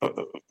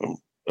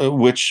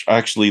which I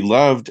actually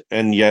loved,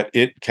 and yet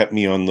it kept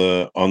me on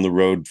the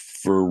road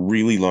for a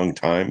really long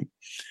time.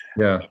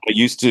 Yeah. I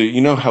used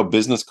to, how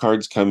business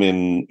cards come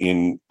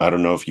in, I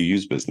don't know if you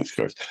use business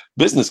cards.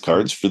 Business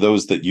cards, for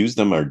those that use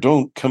them or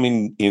don't, come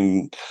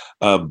in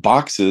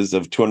boxes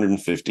of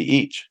 250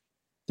 each.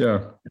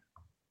 Yeah.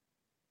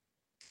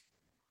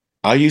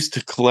 I used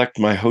to collect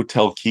my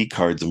hotel key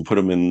cards and put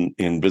them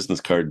in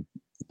business card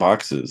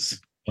boxes.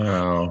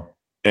 Wow.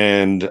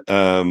 And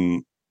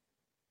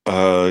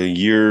a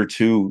year or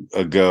two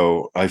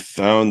ago, I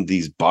found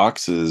these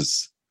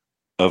boxes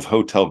of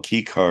hotel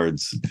key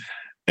cards,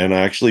 and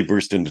I actually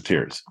burst into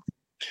tears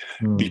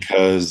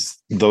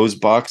because those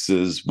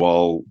boxes,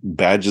 while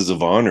badges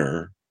of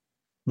honor,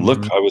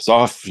 look, I was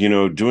off,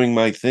 doing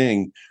my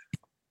thing.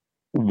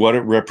 What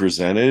it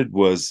represented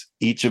was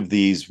each of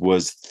these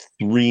was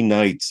 3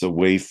 nights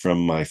away from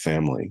my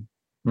family.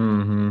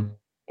 Mm-hmm.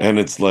 And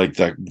it's like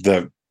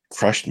that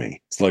crushed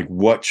me. It's like,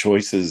 what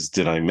choices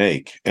did I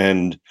make?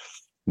 And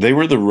they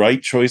were the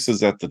right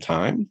choices at the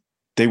time.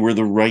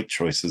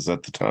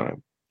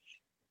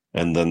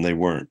 And then they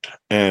weren't.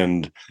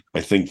 And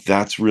I think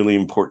that's really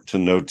important to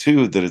know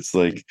too, that it's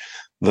like,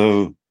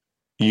 though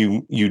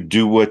you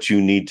do what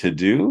you need to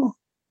do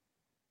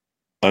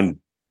and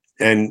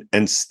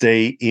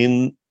stay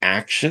in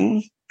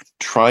action,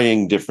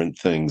 trying different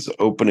things,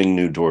 opening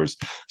new doors,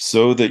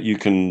 so that you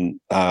can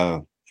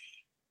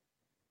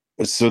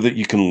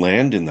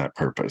land in that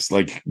purpose.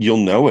 Like, you'll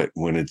know it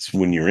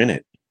when you're in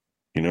it,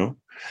 Yeah.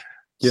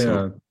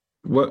 So,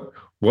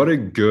 What a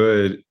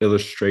good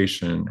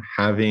illustration,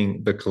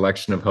 having the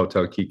collection of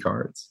hotel key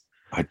cards.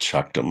 I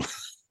chucked them.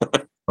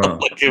 Wow.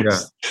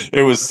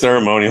 It was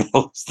ceremonial.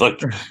 It's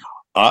like,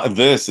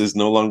 this is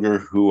no longer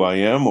who I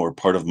am or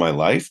part of my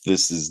life.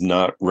 This is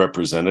not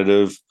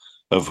representative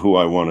of who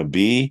I want to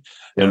be.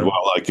 Yeah. And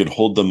while I could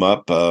hold them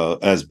up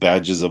as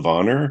badges of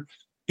honor,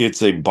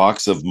 it's a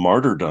box of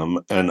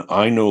martyrdom, and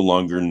I no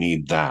longer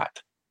need that.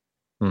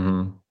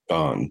 Mm-hmm.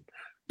 Gone,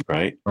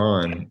 right?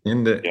 On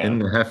in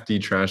the hefty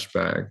trash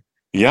bag.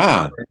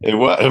 Yeah, it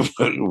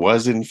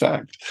was in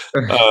fact.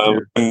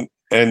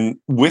 And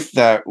with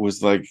that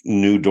was like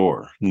new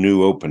door,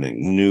 new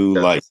opening, new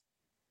life,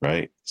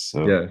 right?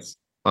 So yes,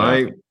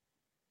 I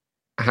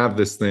have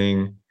this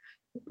thing.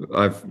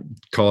 I've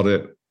called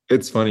it.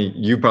 It's funny.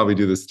 You probably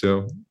do this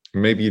too.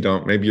 Maybe you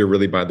don't. Maybe you're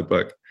really by the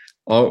book.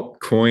 I'll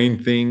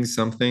coin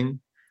something,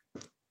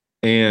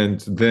 and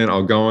then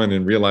I'll go in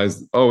and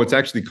realize, oh, it's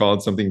actually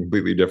called something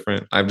completely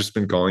different. I've just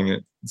been calling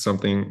it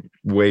something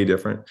way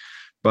different.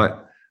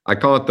 But I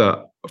call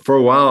it for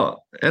a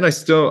while, and I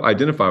still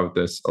identify with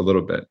this a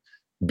little bit.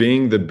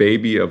 Being the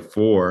baby of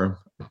 4,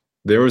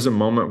 there was a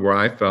moment where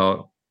I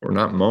felt, or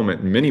not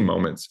moment, many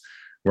moments,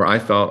 where I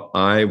felt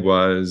I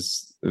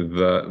was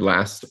the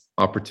last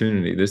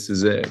opportunity. This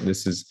is it.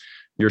 This is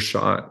your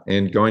shot.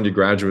 And going to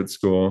graduate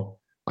school,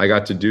 I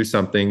got to do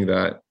something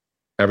that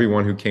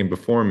everyone who came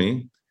before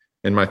me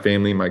and my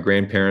family, my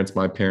grandparents,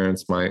 my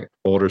parents, my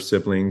older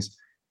siblings,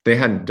 they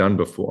hadn't done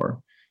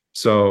before.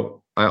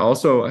 So I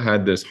also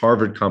had this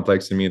Harvard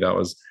complex in me that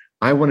was,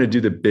 I want to do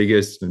the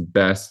biggest and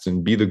best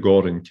and be the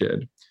golden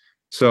kid.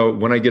 So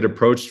when I get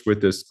approached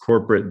with this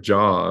corporate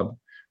job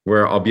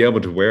where I'll be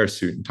able to wear a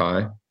suit and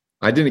tie,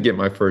 I didn't get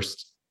my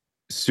first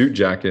suit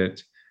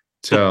jacket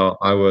till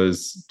I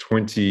was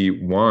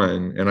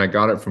 21, and I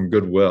got it from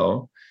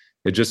Goodwill.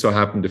 It just so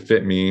happened to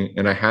fit me,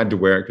 and I had to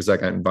wear it because I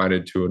got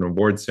invited to an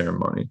award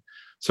ceremony.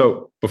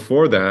 So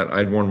before that,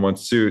 I'd worn one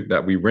suit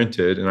that we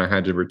rented, and I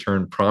had to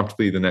return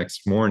promptly the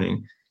next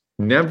morning.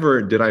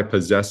 Never did I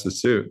possess a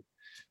suit.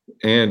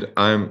 And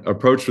I'm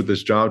approached with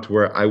this job to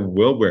where I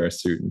will wear a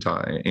suit and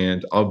tie,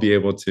 and I'll be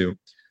able to.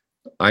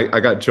 I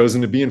got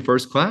chosen to be in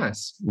first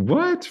class.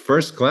 What?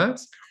 First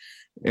class?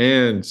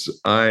 And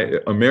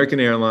American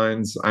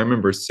Airlines, I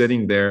remember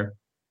sitting there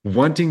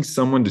wanting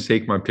someone to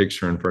take my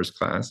picture in first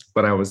class,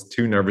 but I was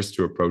too nervous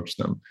to approach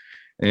them.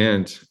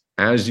 And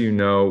as you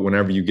know,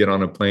 whenever you get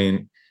on a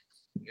plane,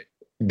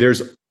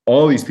 there's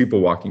all these people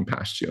walking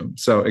past you.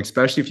 So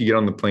especially if you get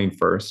on the plane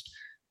first,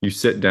 you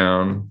sit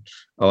down.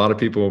 A lot of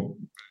people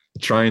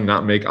try and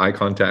not make eye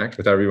contact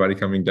with everybody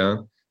coming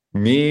down.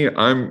 Me,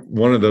 I'm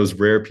one of those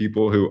rare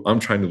people who I'm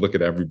trying to look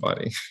at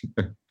everybody.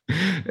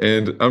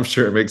 And I'm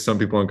sure it makes some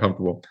people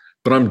uncomfortable,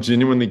 but I'm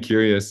genuinely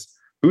curious,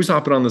 who's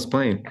hopping on this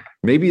plane?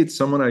 Maybe it's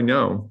someone I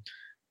know.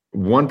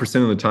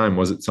 1% of the time,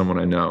 was it someone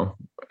I know?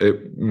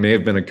 It may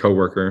have been a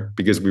coworker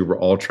because we were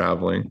all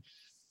traveling.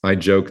 I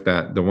joke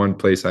that the one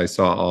place I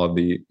saw all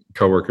the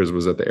coworkers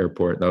was at the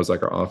airport. That was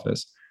like our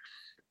office.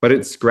 But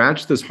it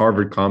scratched this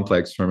Harvard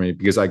complex for me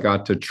because I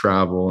got to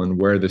travel and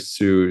wear the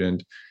suit.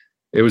 And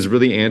it was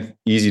really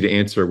easy to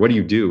answer, what do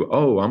you do?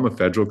 Oh, I'm a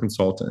federal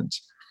consultant.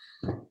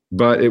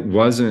 But it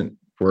wasn't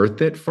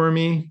worth it for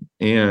me.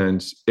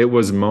 And it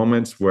was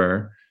moments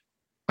where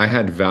I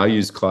had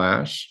values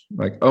clash.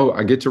 Like, oh,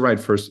 I get to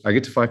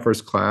fly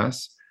first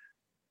class,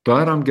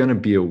 but I'm going to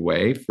be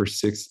away for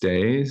 6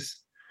 days.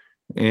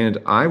 And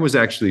I was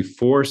actually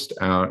forced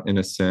out in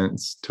a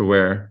sense to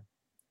where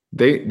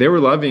they were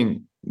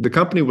loving the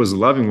company was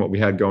loving what we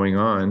had going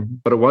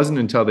on, but it wasn't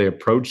until they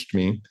approached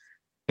me,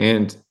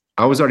 and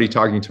I was already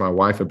talking to my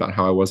wife about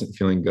how I wasn't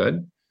feeling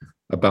good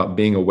about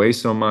being away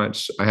so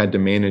much. I had to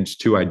manage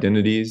 2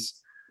 identities.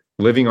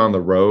 Living on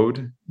the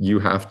road, you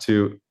have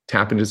to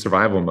tap into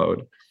survival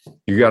mode.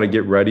 You got to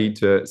get ready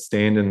to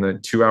stand in the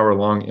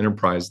 2-hour-long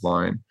Enterprise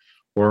line,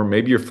 or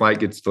maybe your flight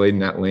gets delayed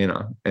in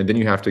Atlanta, and then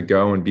you have to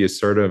go and be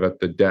assertive at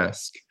the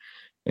desk.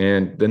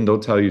 And then they'll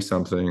tell you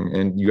something,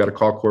 and you got to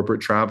call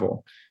corporate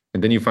travel.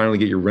 And then you finally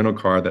get your rental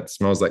car that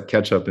smells like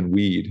ketchup and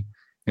weed.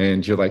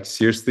 And you're like,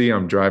 seriously,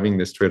 I'm driving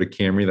this Toyota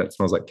Camry that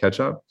smells like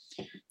ketchup.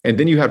 And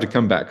then you have to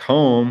come back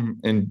home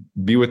and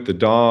be with the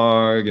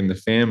dog and the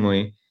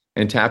family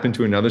and tap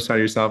into another side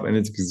of yourself. And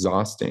it's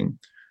exhausting.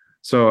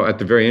 So at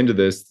the very end of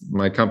this,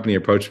 my company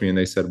approached me and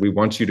they said, we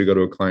want you to go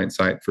to a client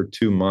site for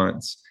 2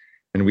 months,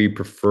 and we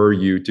prefer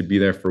you to be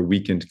there for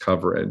weekend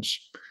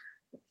coverage.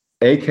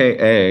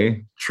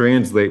 AKA,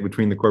 translate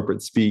between the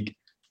corporate speak,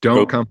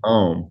 don't come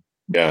home.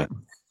 Yeah.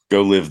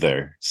 Go live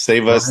there.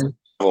 Save us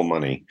travel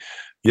money.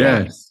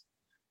 Yes.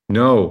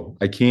 No,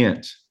 I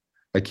can't.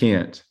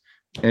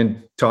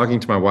 And talking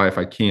to my wife,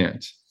 I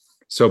can't.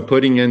 So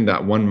putting in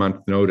that 1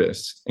 month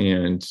notice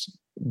and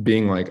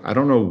being like, I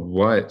don't know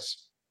what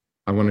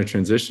I want to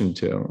transition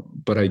to,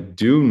 but I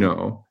do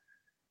know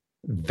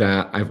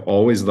that I've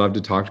always loved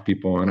to talk to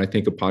people. And I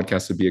think a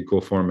podcast would be a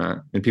cool format.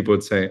 And people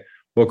would say,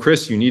 well,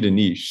 Chris, you need a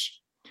niche.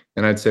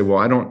 And I'd say, well,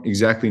 I don't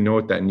exactly know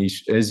what that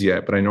niche is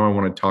yet, but I know I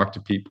want to talk to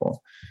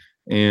people.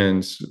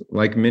 And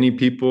like many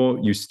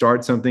people, you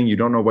start something, you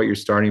don't know what you're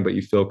starting, but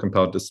you feel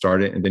compelled to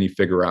start it, and then you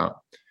figure out.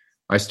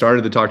 I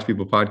started the Talk to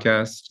People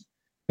podcast,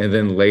 and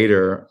then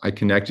later I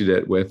connected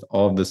it with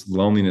all of this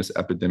loneliness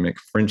epidemic,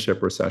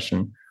 friendship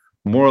recession,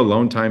 more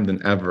alone time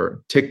than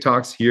ever.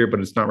 TikTok's here, but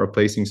it's not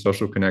replacing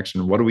social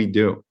connection. What do we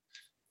do?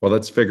 Well,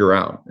 let's figure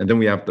out. And then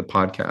we have the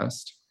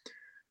podcast.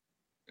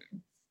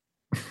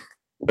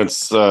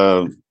 It's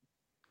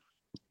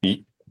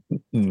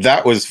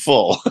that was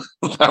full.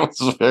 That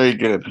was very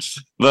good.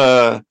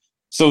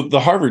 So the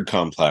Harvard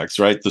complex,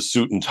 right? The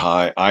suit and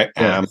tie. I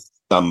am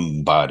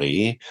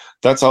somebody.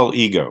 That's all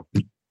ego,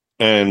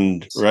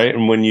 and right.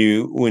 And when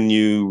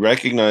you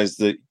recognize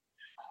that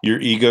your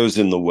ego's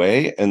in the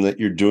way, and that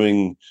you're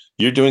doing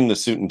the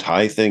suit and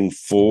tie thing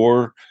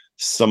for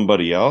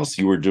somebody else,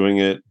 you were doing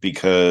it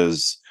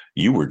because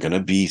you were going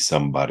to be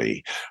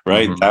somebody,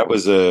 right? Mm-hmm. That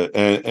was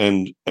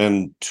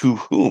and to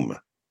whom?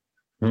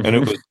 Mm-hmm. And it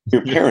was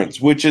your parents,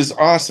 which is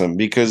awesome,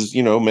 because,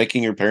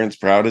 making your parents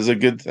proud is a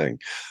good thing.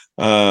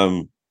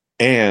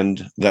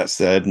 And that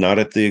said, not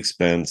at the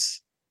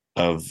expense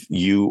of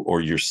you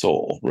or your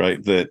soul, right?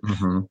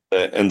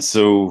 And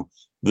so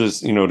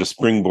this, to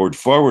springboard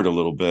forward a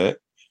little bit,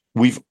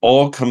 we've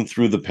all come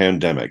through the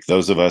pandemic.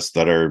 Those of us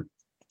that are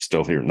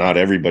still here, not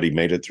everybody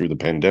made it through the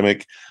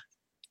pandemic.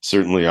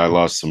 Certainly, I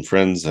lost some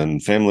friends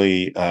and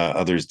family.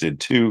 Others did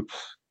too.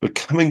 But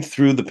coming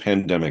through the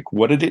pandemic,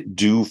 what did it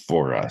do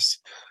for us,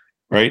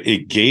 right?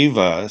 It gave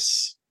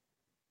us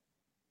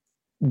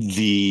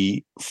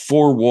the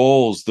 4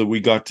 walls that we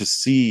got to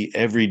see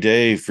every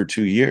day for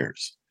 2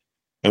 years.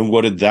 And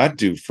what did that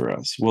do for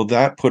us? Well,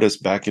 that put us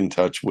back in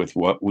touch with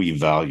what we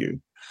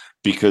value.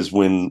 Because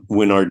when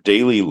our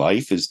daily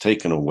life is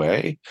taken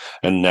away,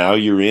 and now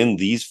you're in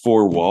these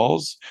 4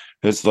 walls,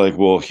 it's like,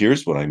 well,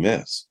 here's what I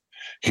miss.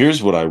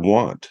 Here's what I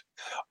want.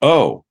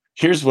 Oh,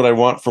 here's what I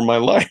want for my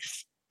life.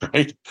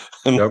 Right.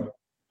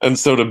 And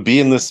so to be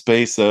in this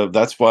space of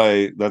that's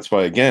why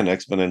again,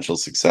 exponential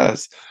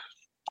success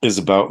is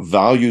about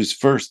values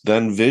first,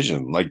 then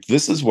vision. Like,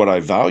 this is what I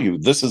value.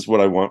 This is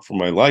what I want for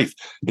my life.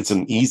 It's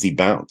an easy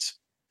bounce.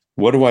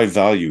 What do I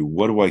value?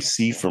 What do I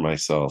see for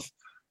myself?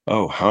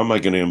 Oh, how am I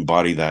going to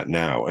embody that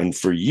now? And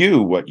for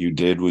you, what you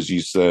did was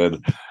you said,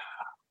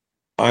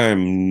 I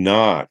am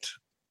not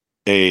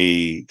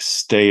a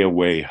stay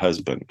away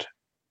husband.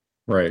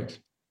 Right.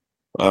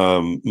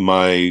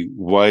 My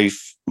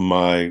wife,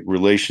 my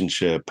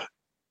relationship,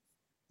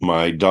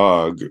 my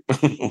dog,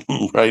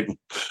 right?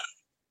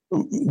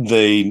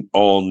 They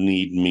all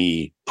need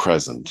me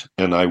present,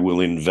 and I will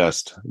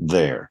invest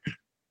there,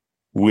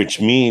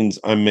 which means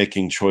I'm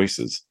making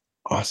choices.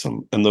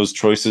 Awesome. And those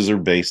choices are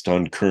based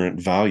on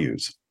current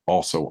values.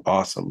 Also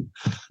awesome.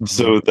 Mm-hmm.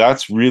 So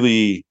that's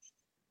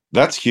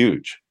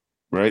huge,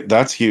 right?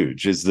 That's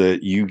huge, is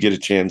that you get a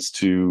chance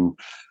to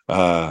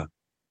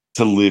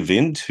live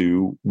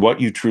into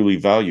what you truly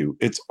value.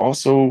 It's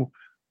also,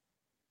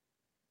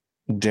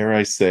 dare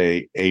I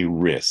say, a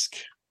risk.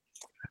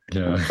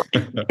 Yeah.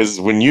 Because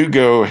when you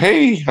go,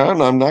 hey,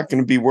 hon, I'm not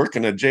going to be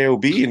working at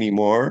JOB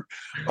anymore.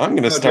 I'm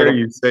going to start. How dare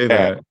you say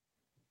that?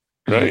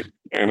 Right.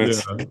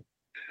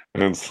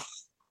 And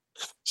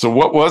so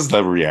what was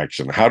the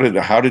reaction? How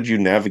did you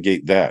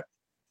navigate that?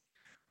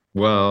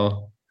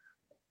 Well,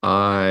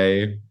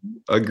 I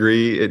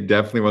agree. It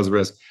definitely was a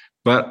risk.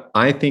 But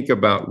I think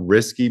about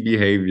risky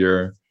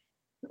behavior,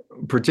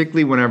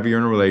 particularly whenever you're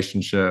in a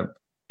relationship,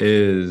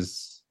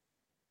 is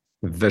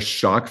the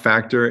shock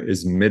factor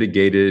is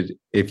mitigated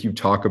if you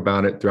talk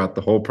about it throughout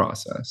the whole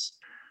process.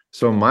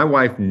 So my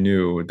wife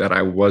knew that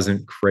I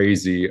wasn't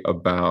crazy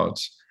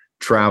about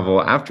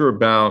travel. After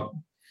about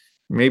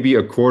maybe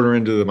a quarter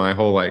into my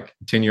whole like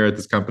tenure at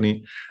this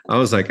company, I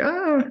was like,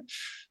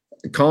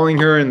 calling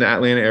her in the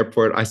Atlanta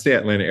airport. I say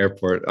Atlanta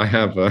airport. I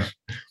have a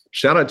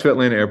shout out to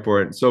Atlanta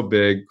airport. So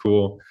big,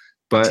 cool.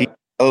 But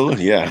oh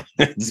yeah,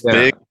 it's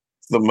big.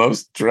 It's the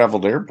most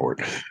traveled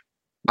airport.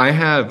 I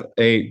have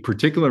a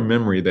particular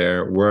memory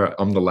there where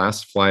I'm the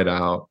last flight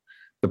out.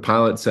 The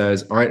pilot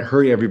says, all right,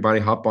 hurry, everybody,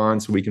 hop on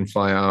so we can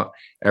fly out.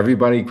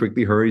 Everybody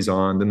quickly hurries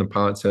on. Then the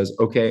pilot says,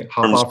 okay,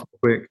 hop off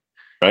quick.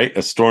 Right?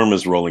 A storm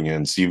is rolling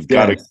in. So you've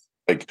got to,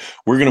 like,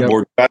 we're going to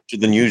board faster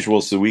than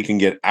usual so we can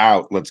get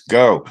out. Let's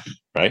go.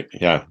 Right?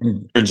 Yeah.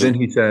 And then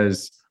he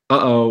says,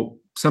 uh-oh,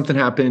 something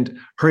happened.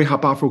 Hurry,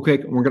 hop off real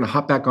quick. And we're going to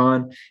hop back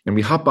on. And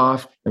we hop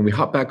off and we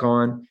hop back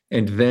on.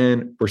 And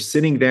then we're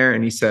sitting there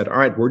and he said, all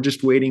right, we're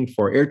just waiting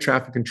for air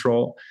traffic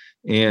control.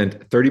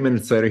 And 30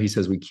 minutes later, he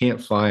says, we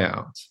can't fly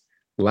out.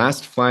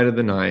 Last flight of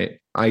the night,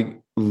 I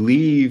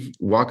leave,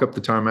 walk up the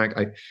tarmac.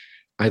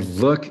 I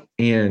look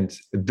and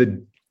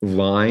the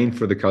line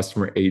for the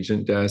customer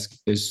agent desk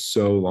is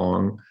so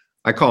long.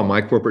 I call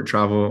my corporate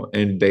travel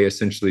and they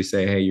essentially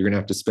say, hey, you're going to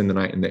have to spend the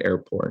night in the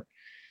airport.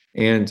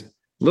 And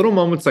little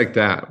moments like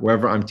that,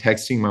 wherever I'm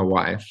texting my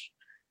wife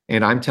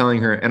and I'm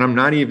telling her, and I'm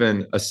not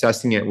even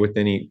assessing it with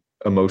any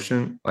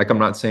emotion. Like I'm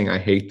not saying I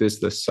hate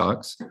this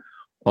sucks.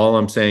 All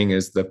I'm saying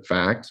is the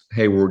fact,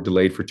 hey, we're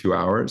delayed for 2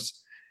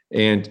 hours.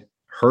 And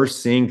her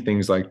seeing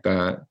things like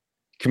that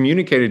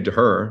communicated to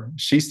her.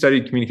 She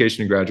studied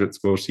communication in graduate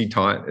school. She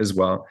taught as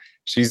well.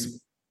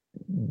 She's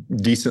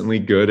decently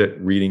good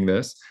at reading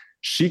this.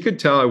 She could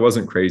tell I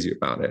wasn't crazy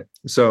about it.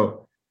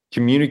 So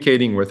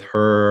communicating with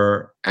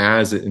her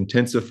as it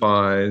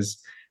intensifies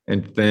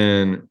and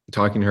then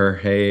talking to her,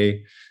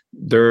 hey,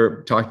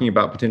 they're talking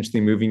about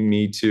potentially moving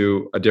me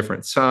to a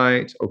different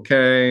site.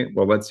 Okay,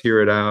 well, let's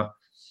hear it out.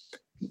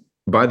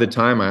 By the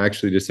time I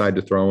actually decide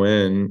to throw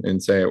in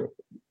and say,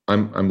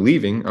 I'm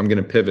leaving, I'm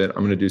going to pivot, I'm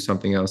going to do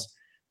something else,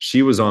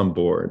 she was on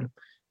board.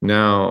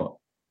 Now,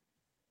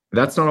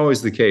 that's not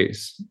always the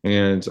case.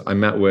 And I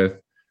met with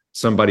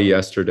somebody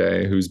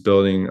yesterday who's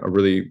building a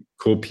really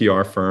cool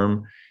PR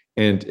firm.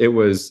 And it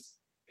was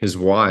his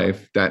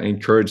wife that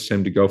encouraged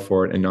him to go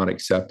for it and not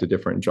accept a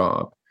different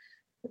job.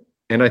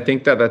 And I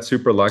think that that's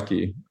super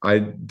lucky. I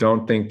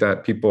don't think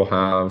that people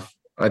have,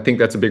 I think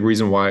that's a big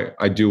reason why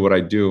I do what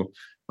I do.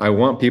 I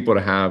want people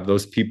to have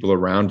those people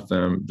around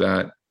them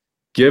that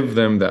give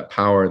them that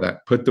power,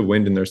 that put the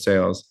wind in their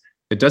sails.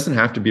 It doesn't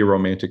have to be a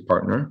romantic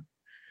partner.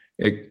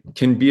 It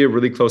can be a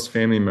really close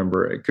family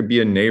member. It could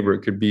be a neighbor.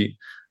 It could be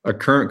a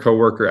current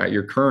coworker at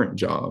your current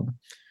job.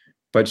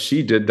 But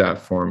she did that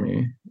for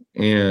me.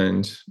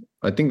 And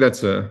I think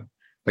that's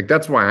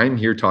why I'm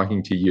here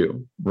talking to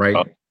you,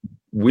 right?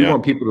 We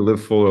want people to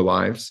live fuller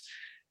lives.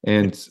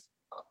 And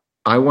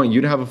I want you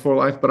to have a full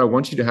life, but I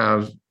want you to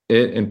have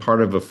it in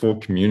part of a full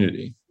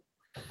community.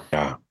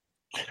 Yeah.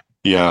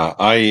 Yeah.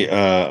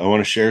 I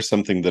want to share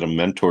something that a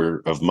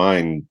mentor of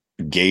mine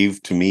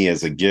gave to me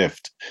as a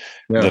gift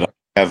that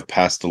I have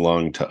passed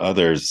along to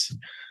others.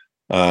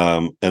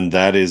 And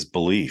that is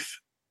belief.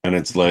 And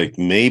it's like,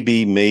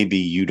 maybe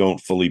you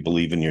don't fully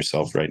believe in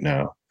yourself right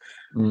now.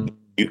 Mm.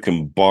 You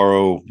can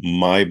borrow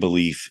my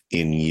belief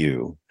in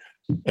you.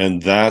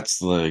 And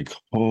that's like,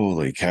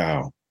 holy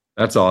cow.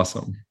 That's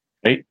awesome.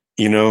 Right?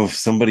 You know, if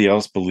somebody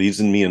else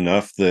believes in me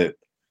enough that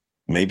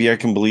maybe I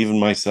can believe in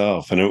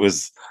myself. And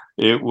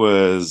it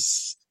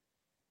was,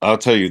 I'll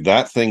tell you,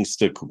 that thing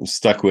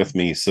stuck with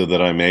me so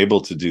that I'm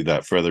able to do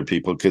that for other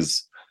people.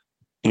 Because,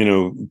 you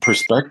know,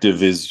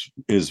 perspective is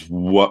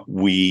what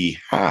we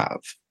have.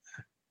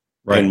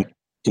 Right. And we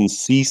can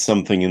see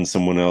something in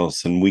someone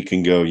else and we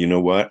can go, you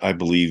know what? I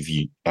believe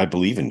you. I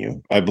believe in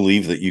you. I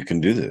believe that you can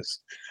do this.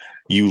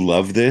 You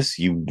love this.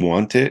 You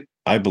want it.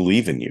 I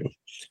believe in you.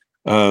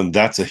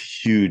 That's a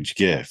huge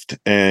gift.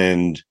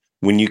 And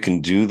when you can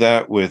do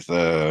that with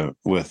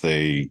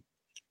a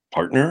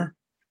partner,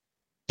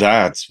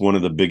 that's one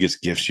of the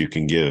biggest gifts you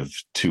can give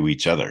to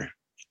each other.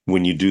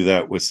 When you do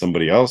that with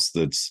somebody else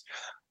that's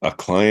a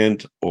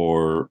client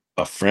or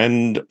a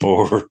friend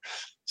or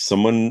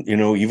someone, you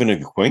know, even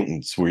an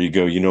acquaintance, where you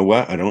go, you know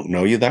what? I don't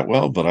know you that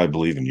well, but I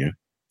believe in you.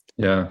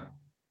 Yeah.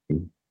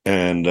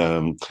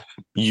 And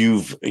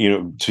you've, you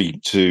know,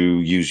 to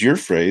use your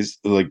phrase,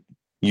 like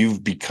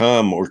you've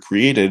become or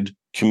created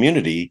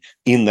community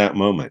in that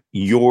moment.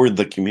 You're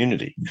the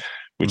community,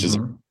 which is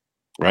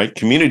right.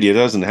 Community, it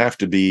doesn't have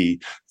to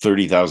be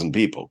 30,000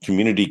 people.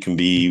 Community can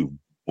be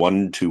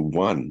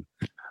 1-to-1,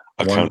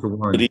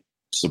 accountability,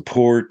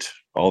 support,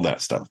 all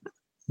that stuff.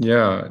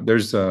 Yeah,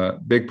 there's a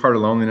big part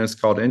of loneliness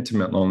called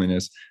intimate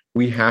loneliness.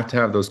 We have to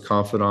have those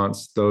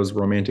confidants, those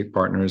romantic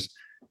partners.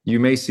 You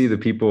may see the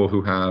people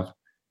who have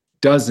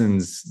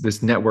dozens,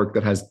 this network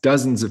that has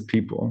dozens of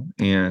people.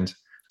 And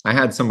I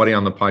had somebody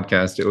on the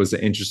podcast. It was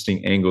an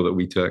interesting angle that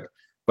we took,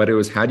 but it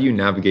was, how do you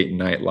navigate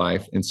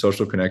nightlife and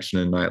social connection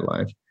in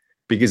nightlife?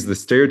 Because the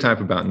stereotype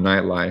about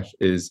nightlife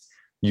is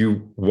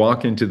you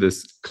walk into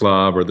this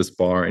club or this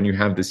bar and you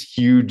have this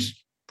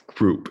huge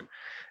group.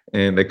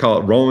 and they call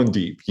it rolling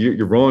deep.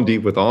 You're rolling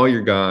deep with all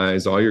your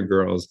guys, all your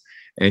girls,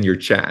 and you're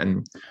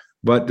chatting.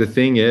 But the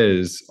thing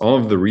is, all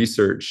of the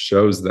research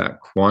shows that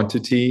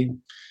quantity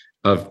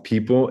of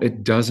people,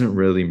 it doesn't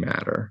really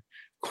matter.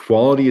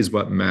 Quality is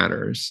what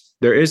matters.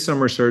 There is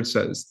some research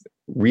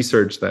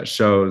that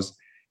shows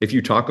if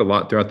you talk a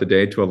lot throughout the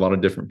day to a lot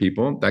of different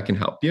people, that can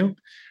help you.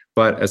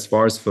 But as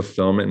far as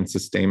fulfillment and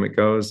sustainment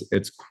goes,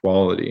 it's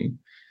quality.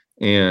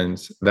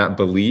 And that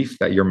belief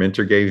that your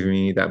mentor gave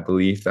me, that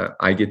belief that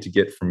I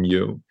get from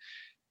you,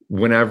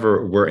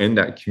 whenever we're in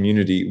that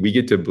community, we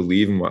get to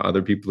believe in what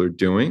other people are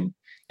doing.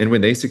 And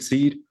when they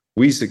succeed,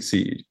 we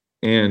succeed.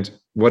 And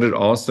what it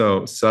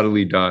also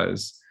subtly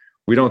does,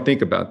 we don't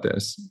think about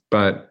this,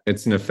 but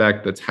it's an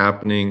effect that's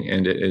happening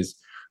and it is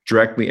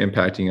directly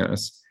impacting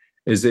us,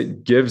 is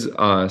it gives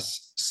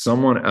us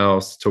someone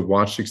else to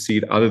watch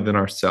succeed other than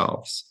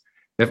ourselves.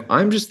 If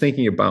I'm just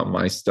thinking about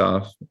my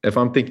stuff, if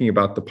I'm thinking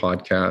about the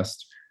podcast,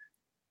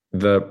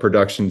 the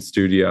production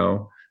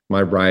studio,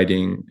 my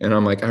writing, and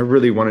I'm like, I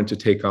really wanted to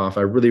take off.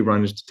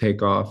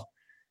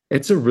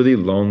 It's a really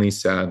lonely,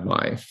 sad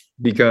life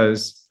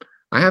because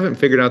I haven't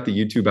figured out the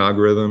YouTube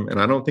algorithm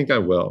and I don't think I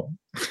will.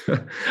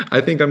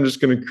 I think I'm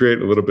just going to create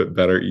a little bit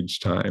better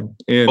each time.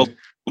 And well,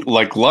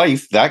 like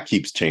life, that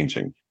keeps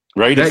changing,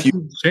 right? That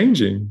keeps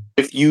changing.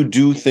 If you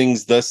do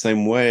things the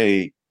same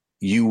way,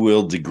 you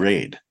will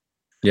degrade.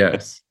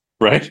 Yes.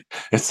 Right?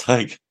 It's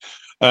like,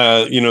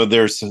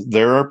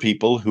 there are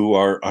people who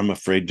are, I'm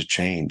afraid to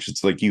change.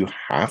 It's like, you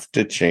have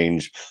to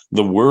change.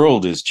 The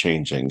world is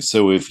changing.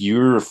 So if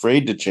you're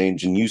afraid to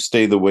change and you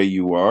stay the way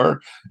you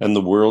are and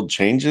the world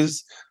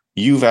changes,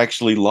 you've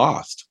actually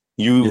lost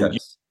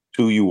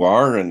who you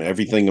are and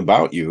everything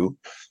about you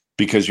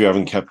because you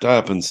haven't kept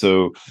up. And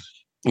so,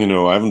 I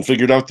haven't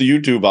figured out the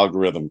YouTube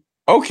algorithm.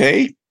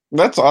 Okay,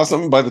 that's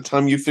awesome. By the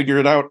time you figure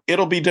it out,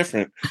 it'll be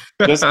different.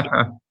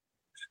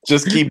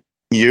 Just keep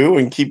you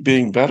and keep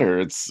being better.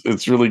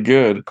 It's really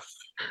good.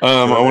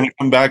 I want to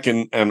come back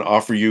and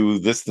offer you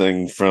this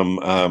thing from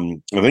I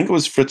think it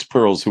was Fritz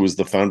Perls, who was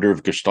the founder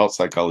of Gestalt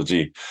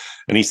psychology,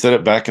 and he said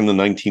it back in the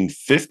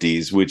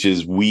 1950s, which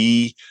is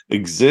we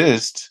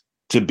exist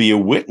to be a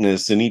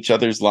witness in each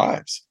other's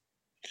lives.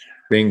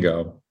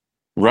 Bingo.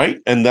 Right?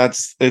 And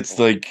it's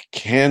like,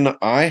 can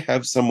I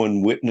have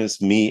someone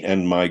witness me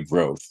and my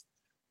growth?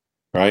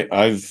 Right?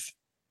 I've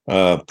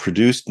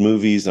produced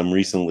movies. I'm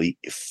recently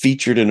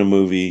featured in a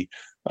movie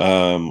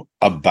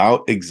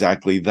about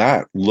exactly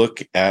that.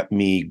 Look at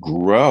me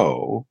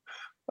grow.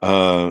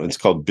 It's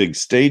called Big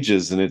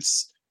Stages, and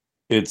it's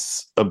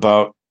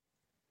about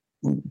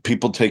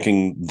people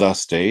taking the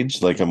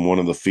stage. Like, I'm one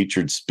of the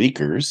featured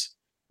speakers.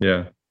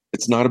 Yeah.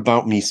 It's not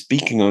about me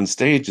speaking on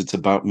stage. It's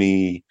about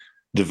me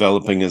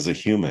developing as a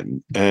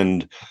human.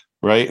 And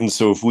right. And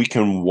so if we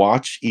can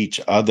watch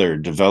each other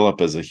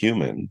develop as a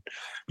human,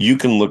 you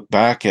can look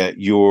back at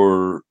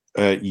your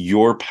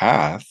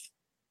path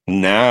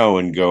now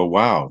and go,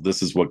 wow,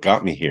 this is what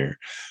got me here.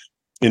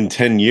 In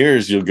 10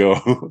 years, you'll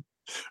go,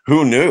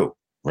 who knew?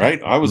 Right?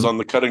 I was on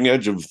the cutting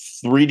edge of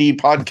 3D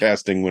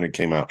podcasting when it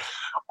came out.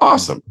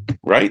 Awesome.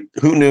 Right?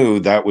 Who knew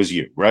that was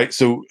you? Right?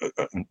 So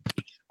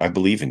I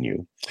believe in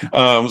you.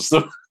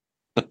 So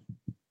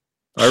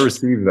I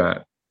received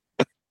that.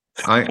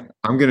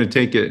 I'm going to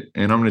take it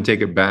and I'm going to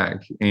take it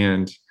back.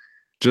 And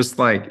just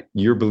like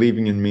you're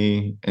believing in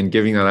me and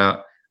giving that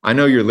out, I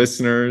know your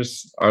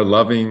listeners are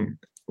loving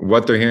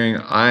what they're hearing.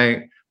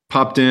 I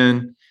popped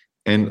in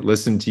and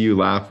listened to you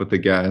laugh with the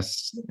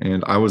guests,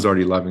 and I was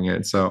already loving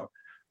it. So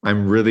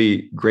I'm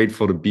really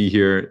grateful to be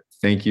here.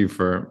 Thank you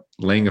for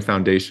laying a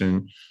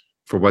foundation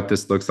for what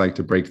this looks like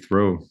to break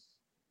through.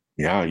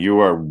 Yeah, you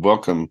are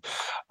welcome.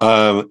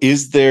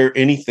 Is there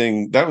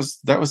anything that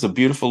was a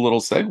beautiful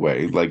little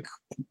segue, like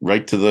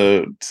right to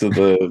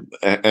the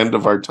end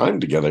of our time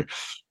together?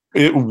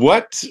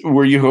 What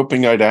were you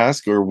hoping I'd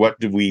ask, or what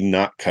did we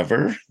not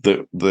cover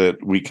that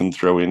we can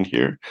throw in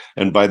here?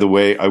 And by the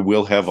way, I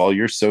will have all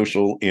your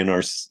social in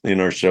our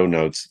show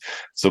notes,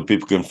 so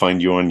people can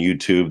find you on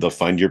YouTube. They'll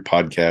find your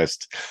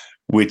podcast,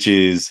 which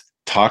is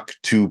Talk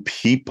to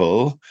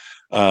People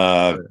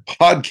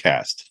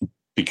podcast.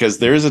 Because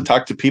there is a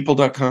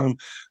talktopeople.com.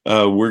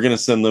 We're going to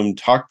send them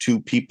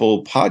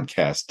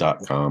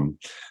talktopeoplepodcast.com.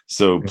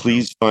 So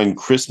please find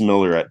Chris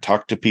Miller at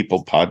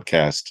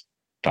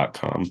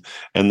talktopeoplepodcast.com.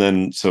 And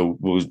then so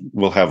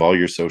we'll have all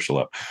your social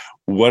up.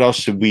 What else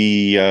should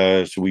we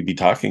be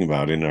talking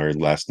about in our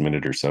last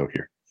minute or so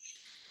here?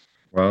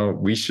 Well,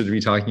 we should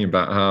be talking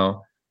about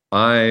how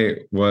I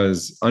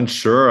was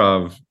unsure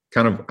of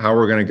kind of how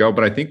we're going to go,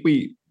 but I think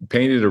we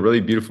painted a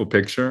really beautiful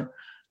picture.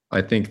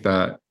 I think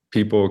that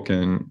people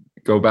can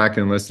go back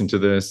and listen to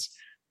this.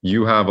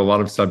 You have a lot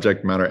of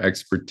subject matter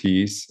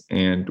expertise,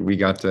 and we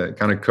got to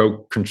kind of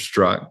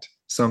co-construct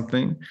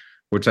something,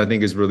 which I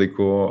think is really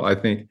cool. I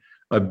think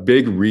a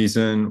big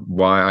reason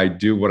why I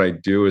do what I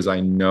do is I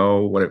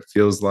know what it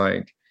feels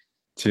like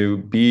to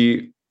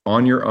be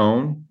on your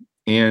own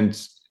and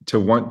to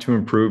want to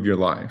improve your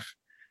life.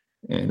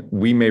 And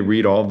we may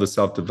read all the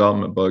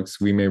self-development books.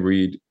 We may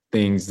read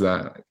things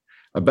that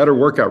a better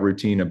workout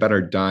routine, a better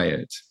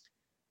diet.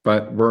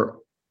 but we're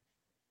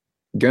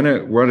at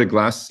a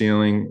glass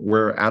ceiling.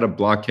 We're at a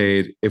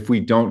blockade if we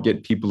don't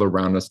get people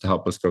around us to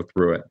help us go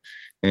through it.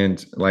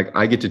 And like,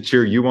 I get to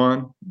cheer you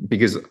on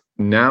because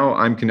now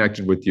I'm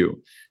connected with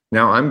you.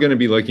 Now I'm going to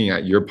be looking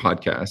at your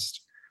podcast.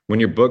 When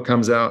your book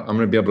comes out, I'm going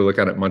to be able to look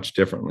at it much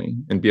differently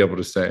and be able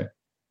to say,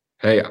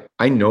 hey,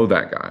 I know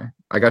that guy.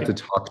 I got to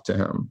talk to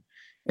him.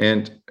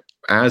 And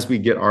as we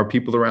get our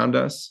people around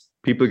us,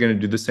 people are going to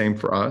do the same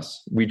for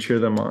us. We cheer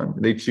them on.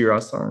 They cheer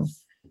us on.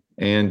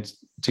 And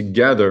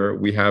together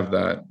we have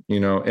that,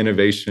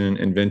 innovation,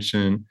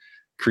 invention,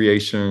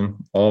 creation,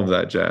 all of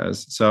that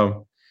jazz.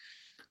 So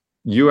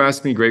you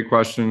asked me great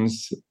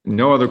questions.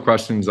 No other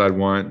questions I'd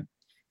want.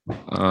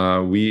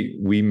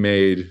 We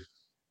made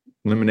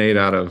lemonade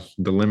out of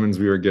the lemons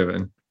we were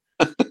given.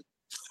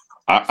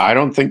 I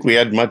don't think we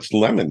had much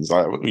lemons.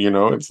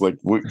 It's like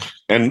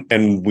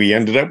we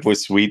ended up with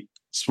sweet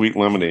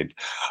lemonade.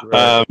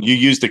 Right. You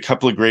used a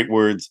couple of great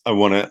words. I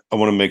want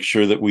to make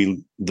sure that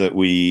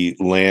we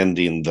land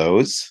in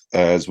those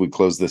as we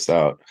close this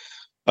out.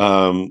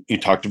 You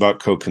talked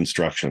about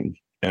co-construction,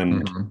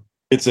 and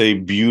it's a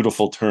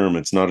beautiful term.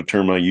 It's not a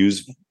term I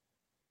use,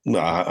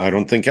 I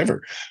don't think,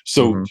 ever.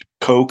 So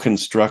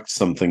co-construct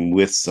something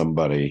with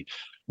somebody.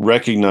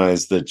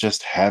 Recognize that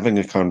just having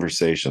a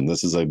conversation,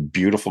 this is a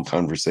beautiful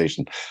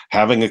conversation.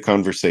 Having a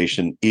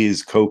conversation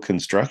is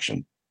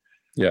co-construction.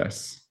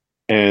 Yes.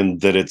 And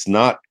that it's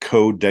not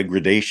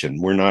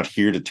co-degradation. We're not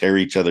here to tear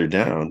each other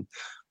down.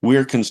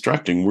 We're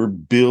constructing, we're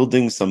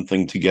building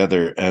something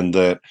together, and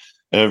that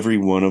every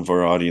one of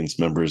our audience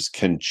members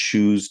can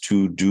choose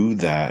to do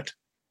that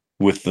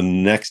with the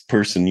next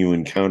person you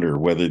encounter,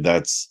 whether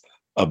that's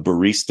a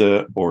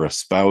barista or a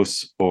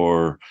spouse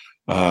or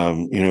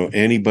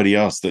anybody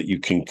else, that you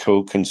can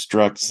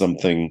co-construct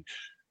something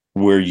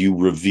where you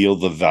reveal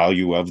the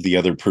value of the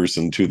other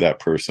person to that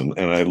person.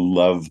 And I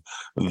love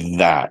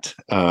that.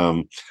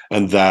 And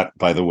that,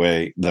 by the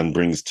way, then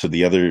brings us to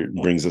the other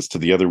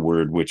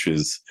word, which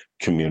is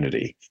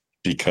community,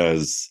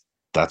 because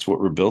that's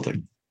what we're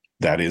building.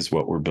 That is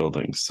what we're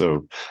building.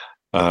 So,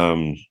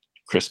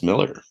 Chris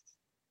Miller.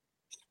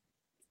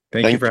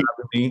 Thank you for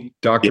having me,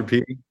 Dr.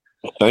 P.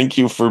 Thank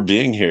you for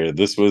being here.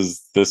 This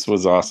was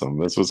awesome.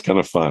 This was kind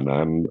of fun,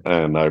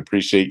 and I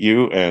appreciate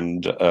you,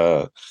 and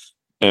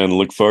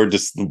look forward to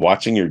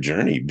watching your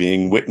journey,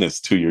 being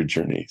witness to your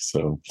journey.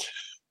 So,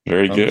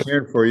 very good. I'm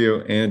cheering for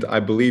you, and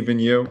I believe in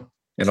you.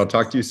 And I'll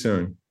talk to you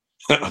soon.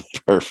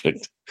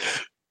 Perfect.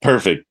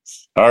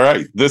 All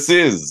right. This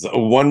is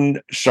One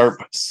Sharp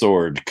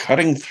Sword,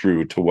 cutting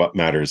through to what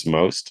matters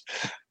most.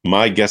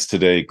 My guest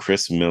today,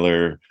 Chris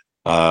Miller,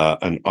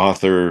 an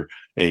author,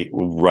 a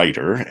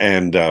writer,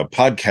 and a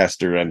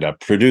podcaster, and a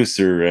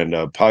producer, and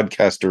a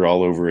podcaster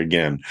all over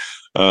again.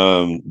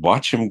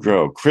 Watch him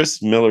grow.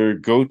 Chris Miller,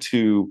 go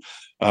to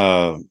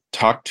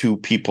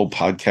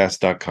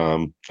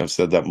talktopeoplepodcast.com. I've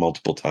said that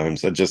multiple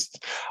times. I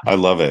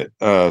love it.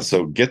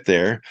 So get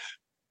there.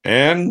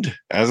 And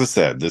as I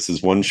said, this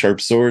is One Sharp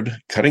Sword,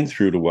 cutting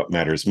through to what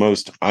matters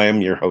most. I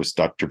am your host,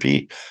 Dr.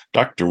 P,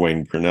 Dr.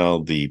 Wayne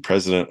Purnell, the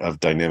president of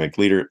Dynamic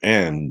Leader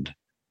and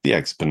the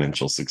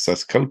Exponential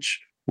Success Coach.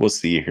 We'll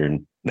see you here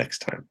next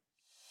time.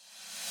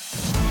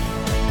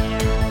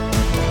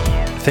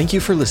 Thank you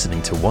for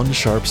listening to One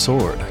Sharp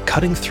Sword,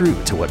 cutting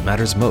through to what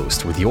matters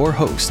most with your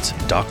host,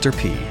 Dr.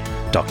 P,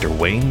 Dr.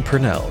 Wayne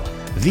Purnell,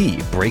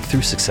 the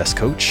Breakthrough Success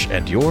Coach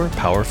and your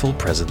powerful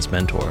presence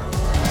mentor.